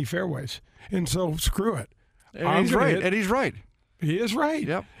hit many fairways. And so screw it. And he's right. He is right.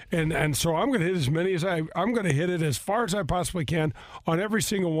 Yep. And so I'm going to hit as many as I'm going to hit it as far as I possibly can on every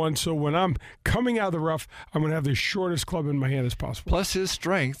single one. So when I'm coming out of the rough, I'm going to have the shortest club in my hand as possible. Plus his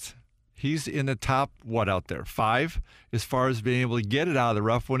strength, he's in the top, out there? 5 as far as being able to get it out of the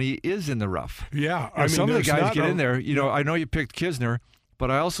rough when he is in the rough. Yeah. I mean, some of the guys get in there. I know you picked Kisner,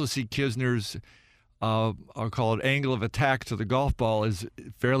 but I also see Kisner's I'll call it angle of attack to the golf ball is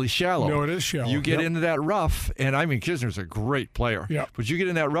fairly shallow. No, it is shallow. You get into that rough, and I mean, Kisner's a great player. Yeah. But you get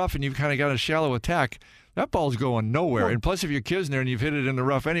in that rough, and you've kind of got a shallow attack. That ball's going nowhere. And plus, if you're Kisner and you've hit it in the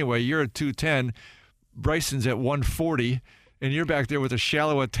rough anyway, you're at 210. Bryson's at 140, and you're back there with a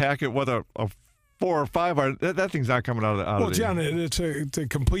shallow attack at a 4 or 5 iron. That thing's not coming out of the. Well, John, it's a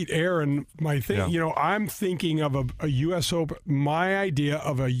complete error. And my thing, I'm thinking of a U.S. Open. My idea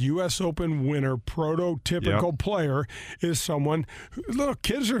of a U.S. Open winner, prototypical player, is someone. Look,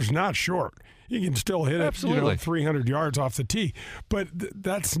 Kisner's not short. He can still hit it, 300 yards off the tee. But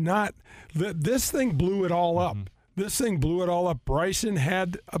that's not. This thing blew it all up. This thing blew it all up. Bryson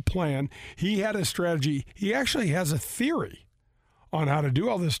had a plan. He had a strategy. He actually has a theory on how to do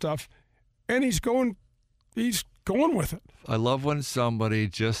all this stuff. And he's going with it. I love when somebody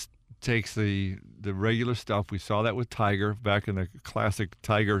just takes the regular stuff. We saw that with Tiger back in the classic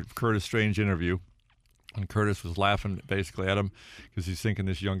Tiger Curtis Strange interview. And Curtis was laughing basically at him because he's thinking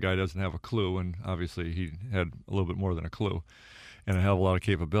this young guy doesn't have a clue. And obviously he had a little bit more than a clue and a hell of a lot of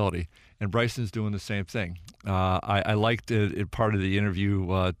capability. And Bryson's doing the same thing. I liked it part of the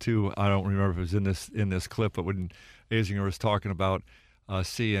interview too. I don't remember if it was in this clip, but when Azinger was talking about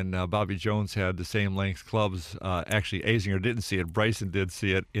seeing Bobby Jones had the same length clubs. Actually, Azinger didn't see it. Bryson did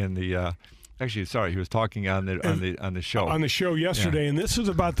see it in the. He was talking on the show. On the show yesterday, and this is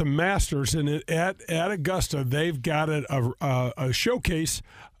about the Masters. And at Augusta, they've got a showcase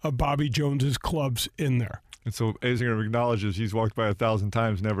of Bobby Jones's clubs in there. And so Azinger acknowledges he's walked by 1,000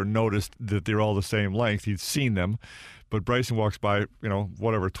 times, never noticed that they're all the same length. He's seen them. But Bryson walks by,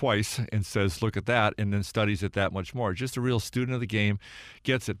 twice and says, look at that, and then studies it that much more. Just a real student of the game,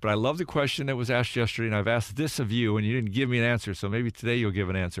 gets it. But I love the question that was asked yesterday, and I've asked this of you, and you didn't give me an answer, so maybe today you'll give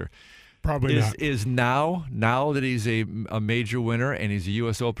an answer. Probably not. Is now that he's a major winner and he's a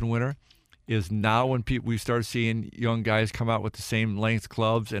U.S. Open winner, is now when we start seeing young guys come out with the same length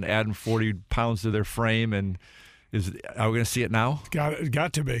clubs and adding 40 pounds to their frame, and are we going to see it now?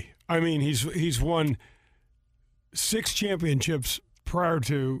 Got to be. I mean, he's won 6 championships prior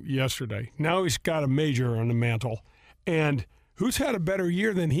to yesterday. Now he's got a major on the mantle. And who's had a better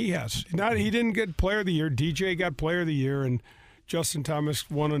year than he has? He didn't get Player of the Year. DJ got Player of the Year, and Justin Thomas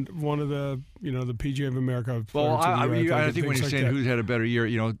won of the the PGA of America. Well, I think when you're saying who's had a better year,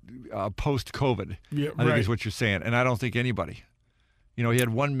 post COVID, I think is what you're saying, and I don't think anybody. He had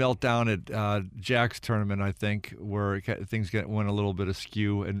one meltdown at Jack's tournament, I think, where things went a little bit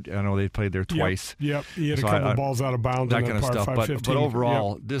askew, and I know they played there twice. Yep. He had a couple balls out of bounds. That kind of stuff. But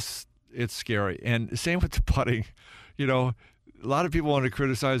overall, it's it's scary. And same with the putting. a lot of people want to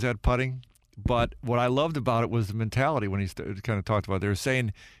criticize that putting, but what I loved about it was the mentality when he kind of talked about it. They were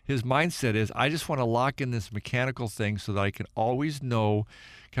saying his mindset is, I just want to lock in this mechanical thing so that I can always know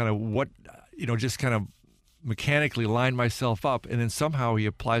kind of what, just kind of mechanically line myself up, and then somehow he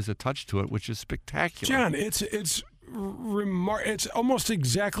applies a touch to it, which is spectacular. John, it's almost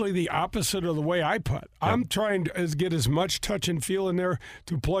exactly the opposite of the way I putt. Yep. I'm trying to get as much touch and feel in there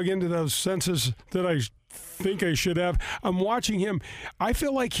to plug into those senses that I think I should have. I'm watching him. I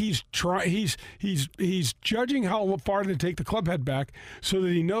feel like he's judging how far to take the club head back so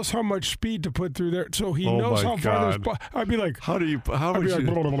that he knows how much speed to put through there. So he knows how far there's. I'd be like, yeah,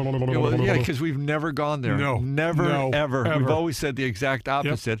 because we've never gone there. Never, ever. We've always said the exact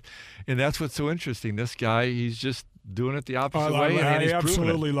opposit, and that's what's so interesting. This guy, he's just doing it the opposite way, and he's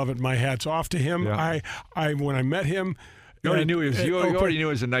absolutely love it. My hat's off to him. Yeah. I when I met him. You already knew he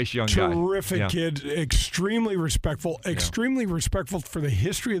was a nice young guy. Terrific kid, extremely respectful for the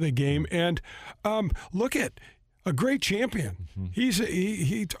history of the game, and look at a great champion.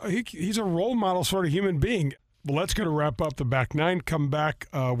 Mm-hmm. He's a role model sort of human being. Well, let's go to wrap up the back nine. Come back.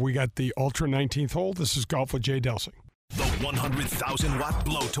 We got the Ultra 19th hole. This is Golf with Jay Delsing. The 100,000-watt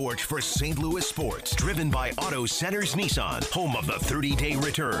blowtorch for St. Louis sports, driven by Auto Centers Nissan, home of the 30-day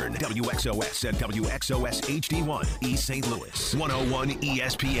return. WXOS and WXOS HD1, East St. Louis, 101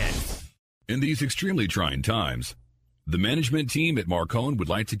 ESPN. In these extremely trying times, the management team at Marcone would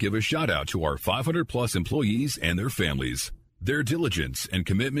like to give a shout-out to our 500-plus employees and their families. Their diligence and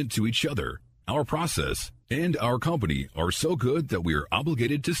commitment to each other, our process, and our company are so good that we are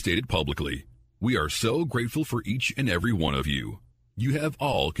obligated to state it publicly. We are so grateful for each and every one of you. You have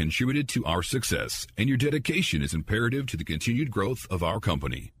all contributed to our success, and your dedication is imperative to the continued growth of our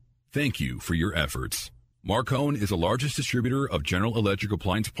company. Thank you for your efforts. Marcone is the largest distributor of General Electric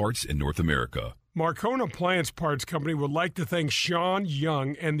appliance parts in North America. Marcone Appliance Parts Company would like to thank Sean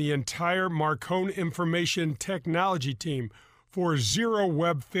Young and the entire Marcone Information Technology team for 0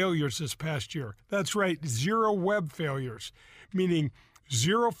 web failures this past year. That's right, 0 web failures, meaning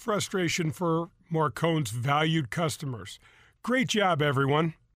 0 frustration for Marcone's valued customers. Great job,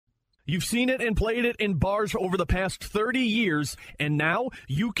 everyone. You've seen it and played it in bars over the past 30 years, and now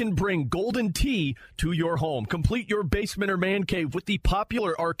you can bring Golden Tee to your home. Complete your basement or man cave with the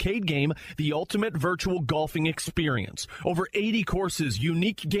popular arcade game, The Ultimate Virtual Golfing Experience. Over 80 courses,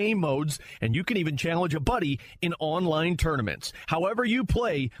 unique game modes, and you can even challenge a buddy in online tournaments. However you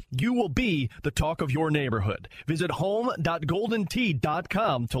play, you will be the talk of your neighborhood. Visit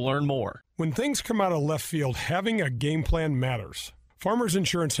home.goldentee.com to learn more. When things come out of left field, having a game plan matters. Farmers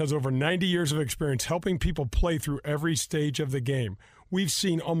Insurance has over 90 years of experience helping people play through every stage of the game. We've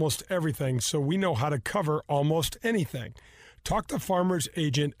seen almost everything, so we know how to cover almost anything. Talk to Farmers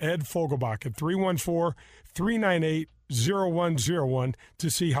Agent Ed Fogelbach at 314-398-0101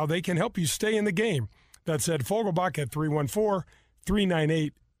 to see how they can help you stay in the game. That's Ed Fogelbach at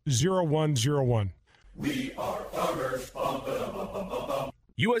 314-398-0101. We are farmers.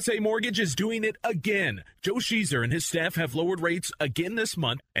 USA Mortgage is doing it again. Joe Sheezer and his staff have lowered rates again this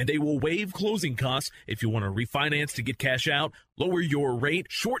month, and they will waive closing costs if you want to refinance to get cash out, lower your rate,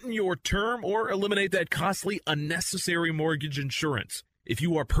 shorten your term, or eliminate that costly, unnecessary mortgage insurance. If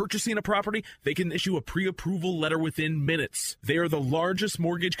you are purchasing a property, they can issue a pre-approval letter within minutes. They are the largest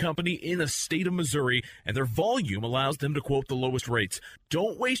mortgage company in the state of Missouri, and their volume allows them to quote the lowest rates.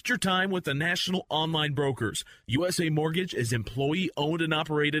 Don't waste your time with the national online brokers. USA Mortgage is employee-owned and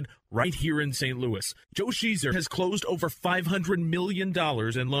operated right here in St. Louis. Joe Sheezer has closed over $500 million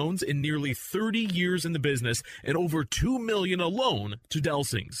in loans in nearly 30 years in the business, and over $2 million alone to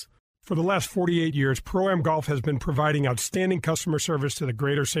Delsings. For the last 48 years, Pro-Am Golf has been providing outstanding customer service to the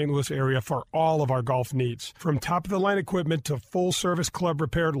greater St. Louis area for all of our golf needs. From top-of-the-line equipment to full-service club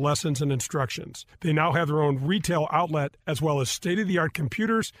repair lessons and instructions. They now have their own retail outlet as well as state-of-the-art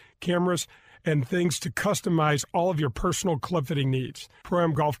computers, cameras, and things to customize all of your personal club fitting needs.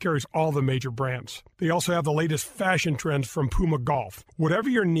 Pro-Am Golf carries all the major brands. They also have the latest fashion trends from Puma Golf. Whatever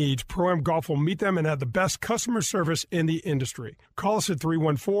your needs, Pro-Am Golf will meet them and have the best customer service in the industry. Call us at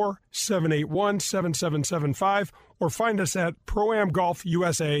 314-781-7775 or find us at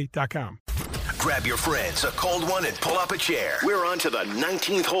proamgolfusa.com. Grab your friends, a cold one, and pull up a chair. We're on to the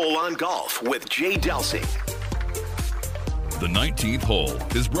 19th hole on golf with Jay Delsing. The 19th hole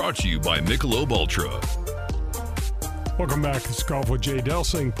is brought to you by Michelob Ultra. Welcome back. It's Golf with Jay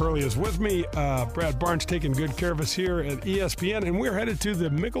Delsing. Pearlie is with me. Brad Barnes taking good care of us here at ESPN, and we're headed to the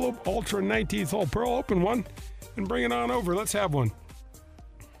Michelob Ultra 19th hole. Pearl, open one and bring it on over. Let's have one.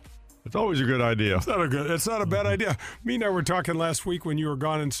 It's always a good idea. It's not a bad idea. Me and I were talking last week when you were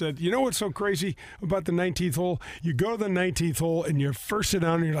gone and said, you know what's so crazy about the 19th hole? You go to the 19th hole and you first sit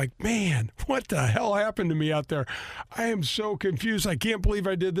down and you're like, man, what the hell happened to me out there? I am so confused. I can't believe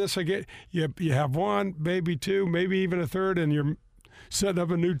I did this. You have one, maybe two, maybe even a third, and you're setting up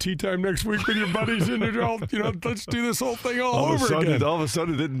a new tee time next week with your buddies and you're all, let's do this whole thing all over again. All of a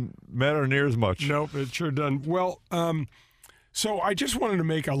sudden, it didn't matter near as much. Nope, it sure doesn't. Well, so I just wanted to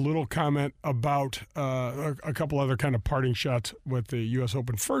make a little comment about a couple other kind of parting shots with the U.S.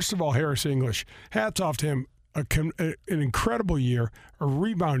 Open. First of all, Harris English, hats off to him. An incredible year, a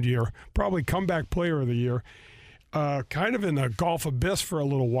rebound year, probably comeback player of the year, kind of in the golf abyss for a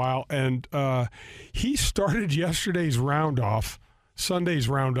little while. And he started Sunday's round off,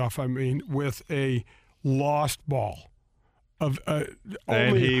 with a lost ball.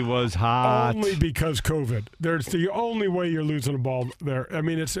 And he was hot. Only because COVID. There's the only way you're losing a ball there. I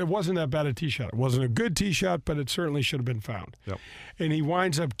mean, it wasn't that bad a tee shot. It wasn't a good tee shot, but it certainly should have been found. Yep. And he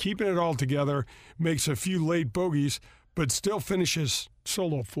winds up keeping it all together, makes a few late bogeys, but still finishes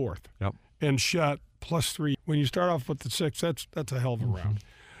solo fourth. Yep. And shot +3. When you start off with the 6, that's a hell of a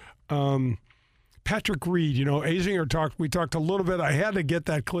round. Patrick Reed, Azinger we talked a little bit. I had to get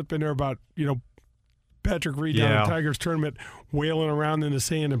that clip in there about, Patrick Reed down at Tigers tournament, wailing around in the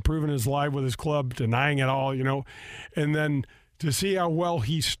sand, improving his life with his club, denying it all, And then to see how well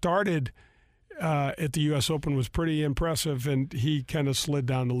he started at the U.S. Open was pretty impressive, and he kind of slid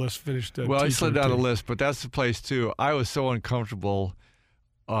down the list, finished at Well, he slid down the list, but that's the place, too. I was so uncomfortable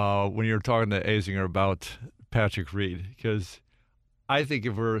when you were talking to Azinger about Patrick Reed, because I think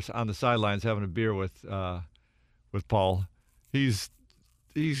if we're on the sidelines having a beer with Paul, he's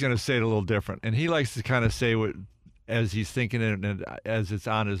going to say it a little different. And he likes to kind of say what as he's thinking it and as it's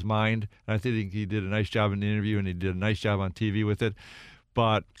on his mind. And I think he did a nice job in the interview, and he did a nice job on TV with it.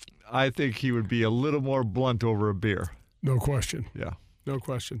 But I think he would be a little more blunt over a beer. No question. Yeah. No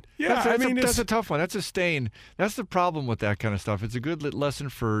question. Yeah, that's a tough one. That's a stain. That's the problem with that kind of stuff. It's a good lesson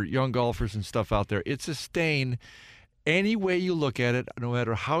for young golfers and stuff out there. It's a stain any way you look at it, no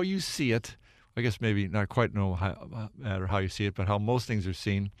matter how you see it. I guess maybe not quite no matter how you see it, but how most things are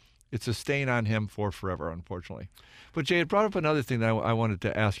seen. It's a stain on him for forever, unfortunately. But Jay, it brought up another thing that I wanted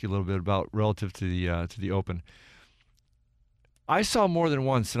to ask you a little bit about relative to the Open. I saw more than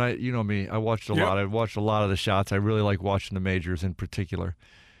once, and you know me, I watched a lot. I watched a lot of the shots. I really like watching the majors in particular.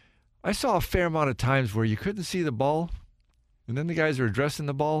 I saw a fair amount of times where you couldn't see the ball, and then the guys are addressing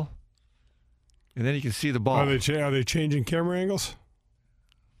the ball, and then you can see the ball. Are they changing camera angles?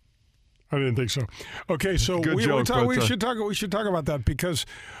 I didn't think so. Okay, so we should talk about that because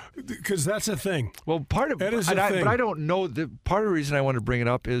that's a thing. Well, part of that is but I don't know. Part of the reason I want to bring it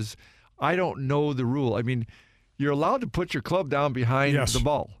up is I don't know the rule. I mean, you're allowed to put your club down behind the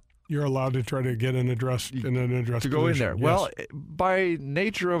ball. You're allowed to try to get an address to go in there. Yes. Well, by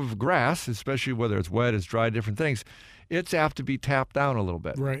nature of grass, especially whether it's wet, it's dry, different things, it's apt to be tapped down a little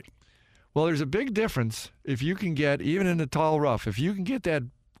bit. Right. Well, there's a big difference if you can get, even in the tall rough, if you can get that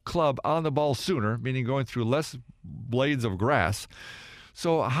club on the ball sooner, meaning going through less blades of grass.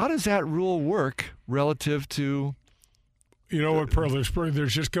 So how does that rule work relative to... You know what, Pearl,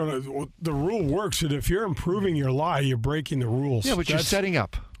 there's just going to... The rule works that if you're improving your lie, you're breaking the rules. Yeah, but you're setting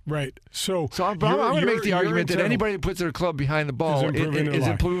up. Right. So I'm going to make the argument that anybody that puts their club behind the ball is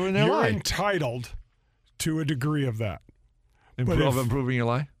improving their lie. You're entitled to a degree of that. Improving your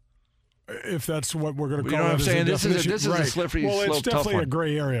lie? If that's what we're going to call it. You know what I'm saying? This is right. a slippery slope, tough one. Well, it's definitely a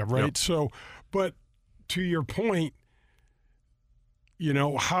gray area, right? Yep. So, but to your point,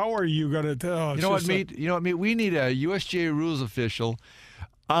 how are you going to... You know what, Meat? We need a USGA rules official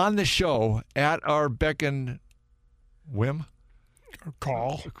on the show at our beck and whim.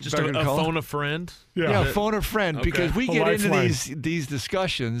 Call. Just a phone a friend? Yeah, phone a friend, because we get into these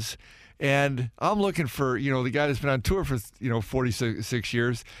discussions... And I'm looking for, the guy that's been on tour for, 46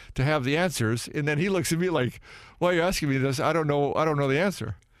 years to have the answers. And then he looks at me like, why are you asking me this? I don't know the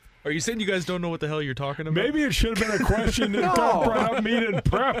answer. Are you saying you guys don't know what the hell you're talking about? Maybe it should have been a question that brought up Meat in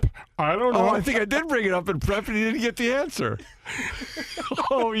prep. I don't know. Oh, I think I did bring it up in prep and he didn't get the answer.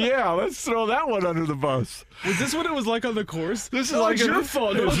 Oh, yeah. Let's throw that one under the bus. Was this what it was like on the course? This is like your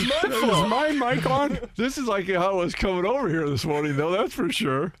fault. It was my fault. Is my mic on? This is like how I was coming over here this morning, though. That's for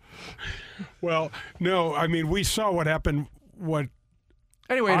sure. Well, no. I mean, we saw what happened.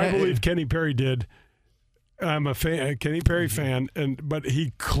 Anyway, I believe Kenny Perry did. I'm a Kenny Perry fan, but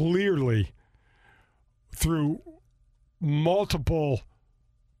he clearly, through multiple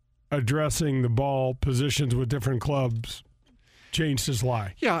addressing the ball positions with different clubs, changed his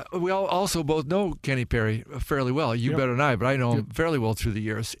lie. Yeah, we all also both know Kenny Perry fairly well. You better than I, but I know him fairly well through the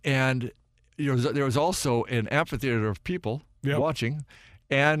years. And there was also an amphitheater of people watching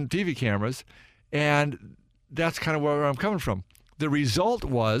and TV cameras, and that's kind of where I'm coming from. The result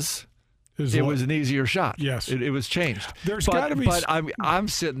was it was an easier shot. Yes. It was changed. There's got to be... But I'm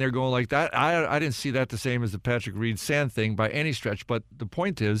sitting there going like that. I didn't see that the same as the Patrick Reed sand thing by any stretch, but the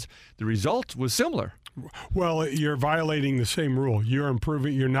point is the result was similar. Well, you're violating the same rule.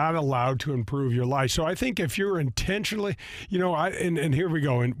 You're not allowed to improve your lie. So I think if you're intentionally, and here we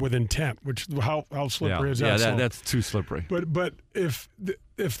go with intent, which how slippery is that? Yeah, that's too slippery. But if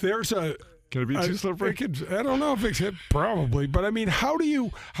there's a... Can it be too slippery? I don't know if it's probably, but I mean, how do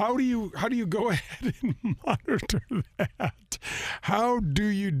you go ahead and monitor that? How do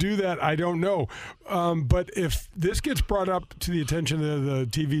you do that? I don't know. But if this gets brought up to the attention of the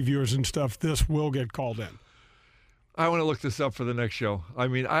TV viewers and stuff, this will get called in. I want to look this up for the next show. I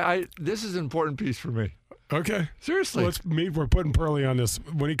mean, this is an important piece for me. Okay. Seriously. Let's meet. We're putting Pearly on this.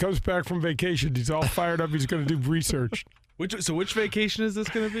 When he comes back from vacation, he's all fired up. He's going to do research. Which vacation is this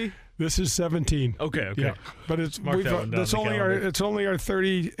going to be? This is 17. Okay. Yeah, but it's only our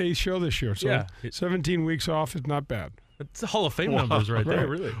 38th show this year. So 17 weeks off is not bad. It's Hall of Fame numbers right there,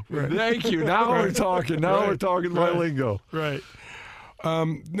 really. Right. Thank you. Now we're talking. Now we're talking my lingo. Right.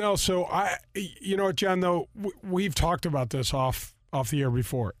 No, so you know what, John? Though we've talked about this off the air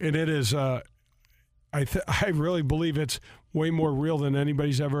before, and it is. I really believe it's way more real than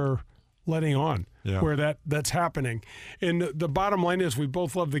anybody's ever letting on. Yeah. Where that's happening. And the bottom line is we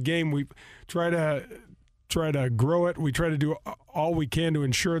both love the game. We try to grow it. We try to do all we can to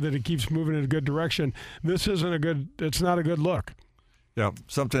ensure that it keeps moving in a good direction. This isn't it's not a good look. Yeah,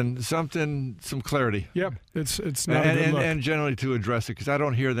 some clarity. Yep, it's not a good look. And generally to address it, because I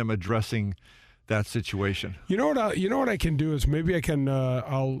don't hear them addressing that situation. You know what I can do is maybe I can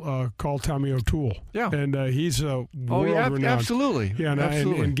I'll call Tommy O'Toole. Yeah, and he's a world-renowned. Absolutely. Yeah,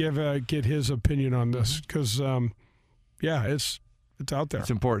 absolutely. and get his opinion on this because it's out there. It's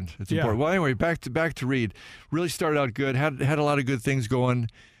important. It's important. Well, anyway, back to Reed. Really started out good. Had a lot of good things going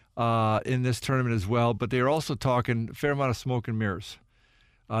in this tournament as well. But they are also talking a fair amount of smoke and mirrors.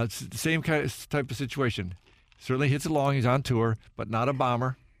 It's the same type of situation. Certainly hits it long. He's on tour, but not a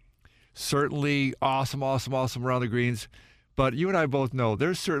bomber. Certainly awesome around the greens. But you and I both know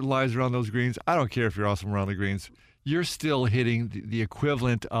there's certain lies around those greens. I don't care if you're awesome around the greens. You're still hitting the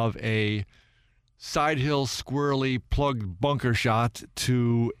equivalent of a side hill, squirrely, plugged bunker shot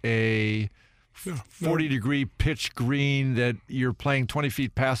to a 40-degree pitch green that you're playing 20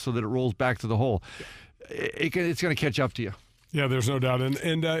 feet past so that it rolls back to the hole. It's going to catch up to you. Yeah, there's no doubt.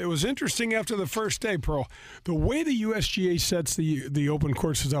 And it was interesting after the first day, Pearl. The way the USGA sets the open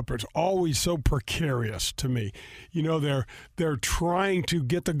courses up is always so precarious to me. You know, they're trying to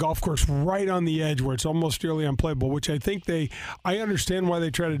get the golf course right on the edge where it's almost nearly unplayable, which I think I understand why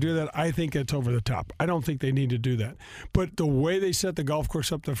they try to do that. I think it's over the top. I don't think they need to do that. But the way they set the golf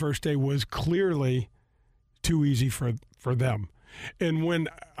course up the first day was clearly too easy for them. And when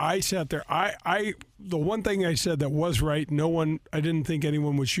I sat there, the one thing I said that was right, I didn't think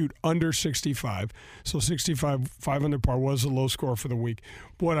anyone would shoot under 65. So 65, 5 under par was the low score for the week.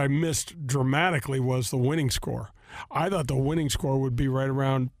 What I missed dramatically was the winning score. I thought the winning score would be right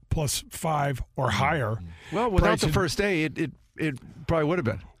around +5 or higher. Well, without the first day, it probably would have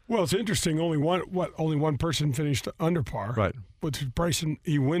been. Well, it's interesting. Only one person finished under par. Right. But Bryson,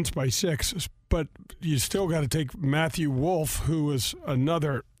 he wins by 6. But you still got to take Matthew Wolff, who is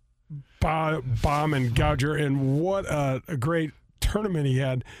another bomb and gouger, and what a great tournament he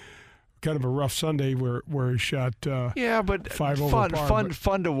had. Kind of a rough Sunday where he shot 5 over par.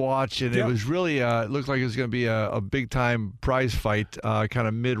 Fun to watch, and it was really it looked like it was going to be a big time prize fight, kind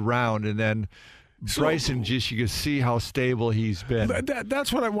of mid round, and then Bryson, you can see how stable he's been.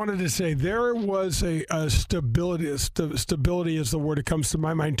 That's what I wanted to say. There was a stability. Stability is the word that comes to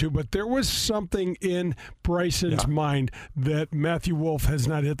my mind too. But there was something in Bryson's mind that Matthew Wolff has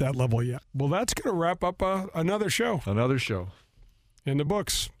not hit that level yet. Well, that's going to wrap up another show. Another show in the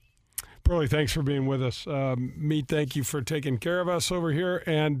books. Pearly, thanks for being with us. Meat, thank you for taking care of us over here.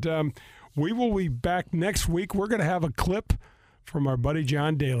 And we will be back next week. We're going to have a clip from our buddy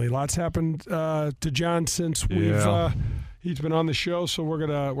John Daly. Lots happened to John since he's been on the show, so we're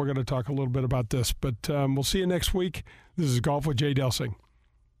gonna talk a little bit about this. But we'll see you next week. This is Golf with Jay Delsing.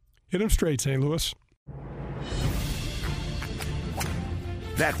 Hit him straight, St. Louis.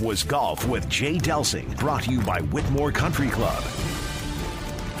 That was Golf with Jay Delsing, brought to you by Whitmore Country Club.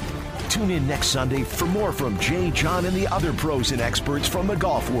 Tune in next Sunday for more from Jay, John, and the other pros and experts from the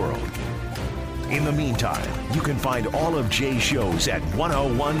golf world. In the meantime, you can find all of Jay's shows at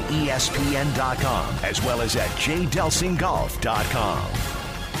 101ESPN.com as well as at jdelsinggolf.com.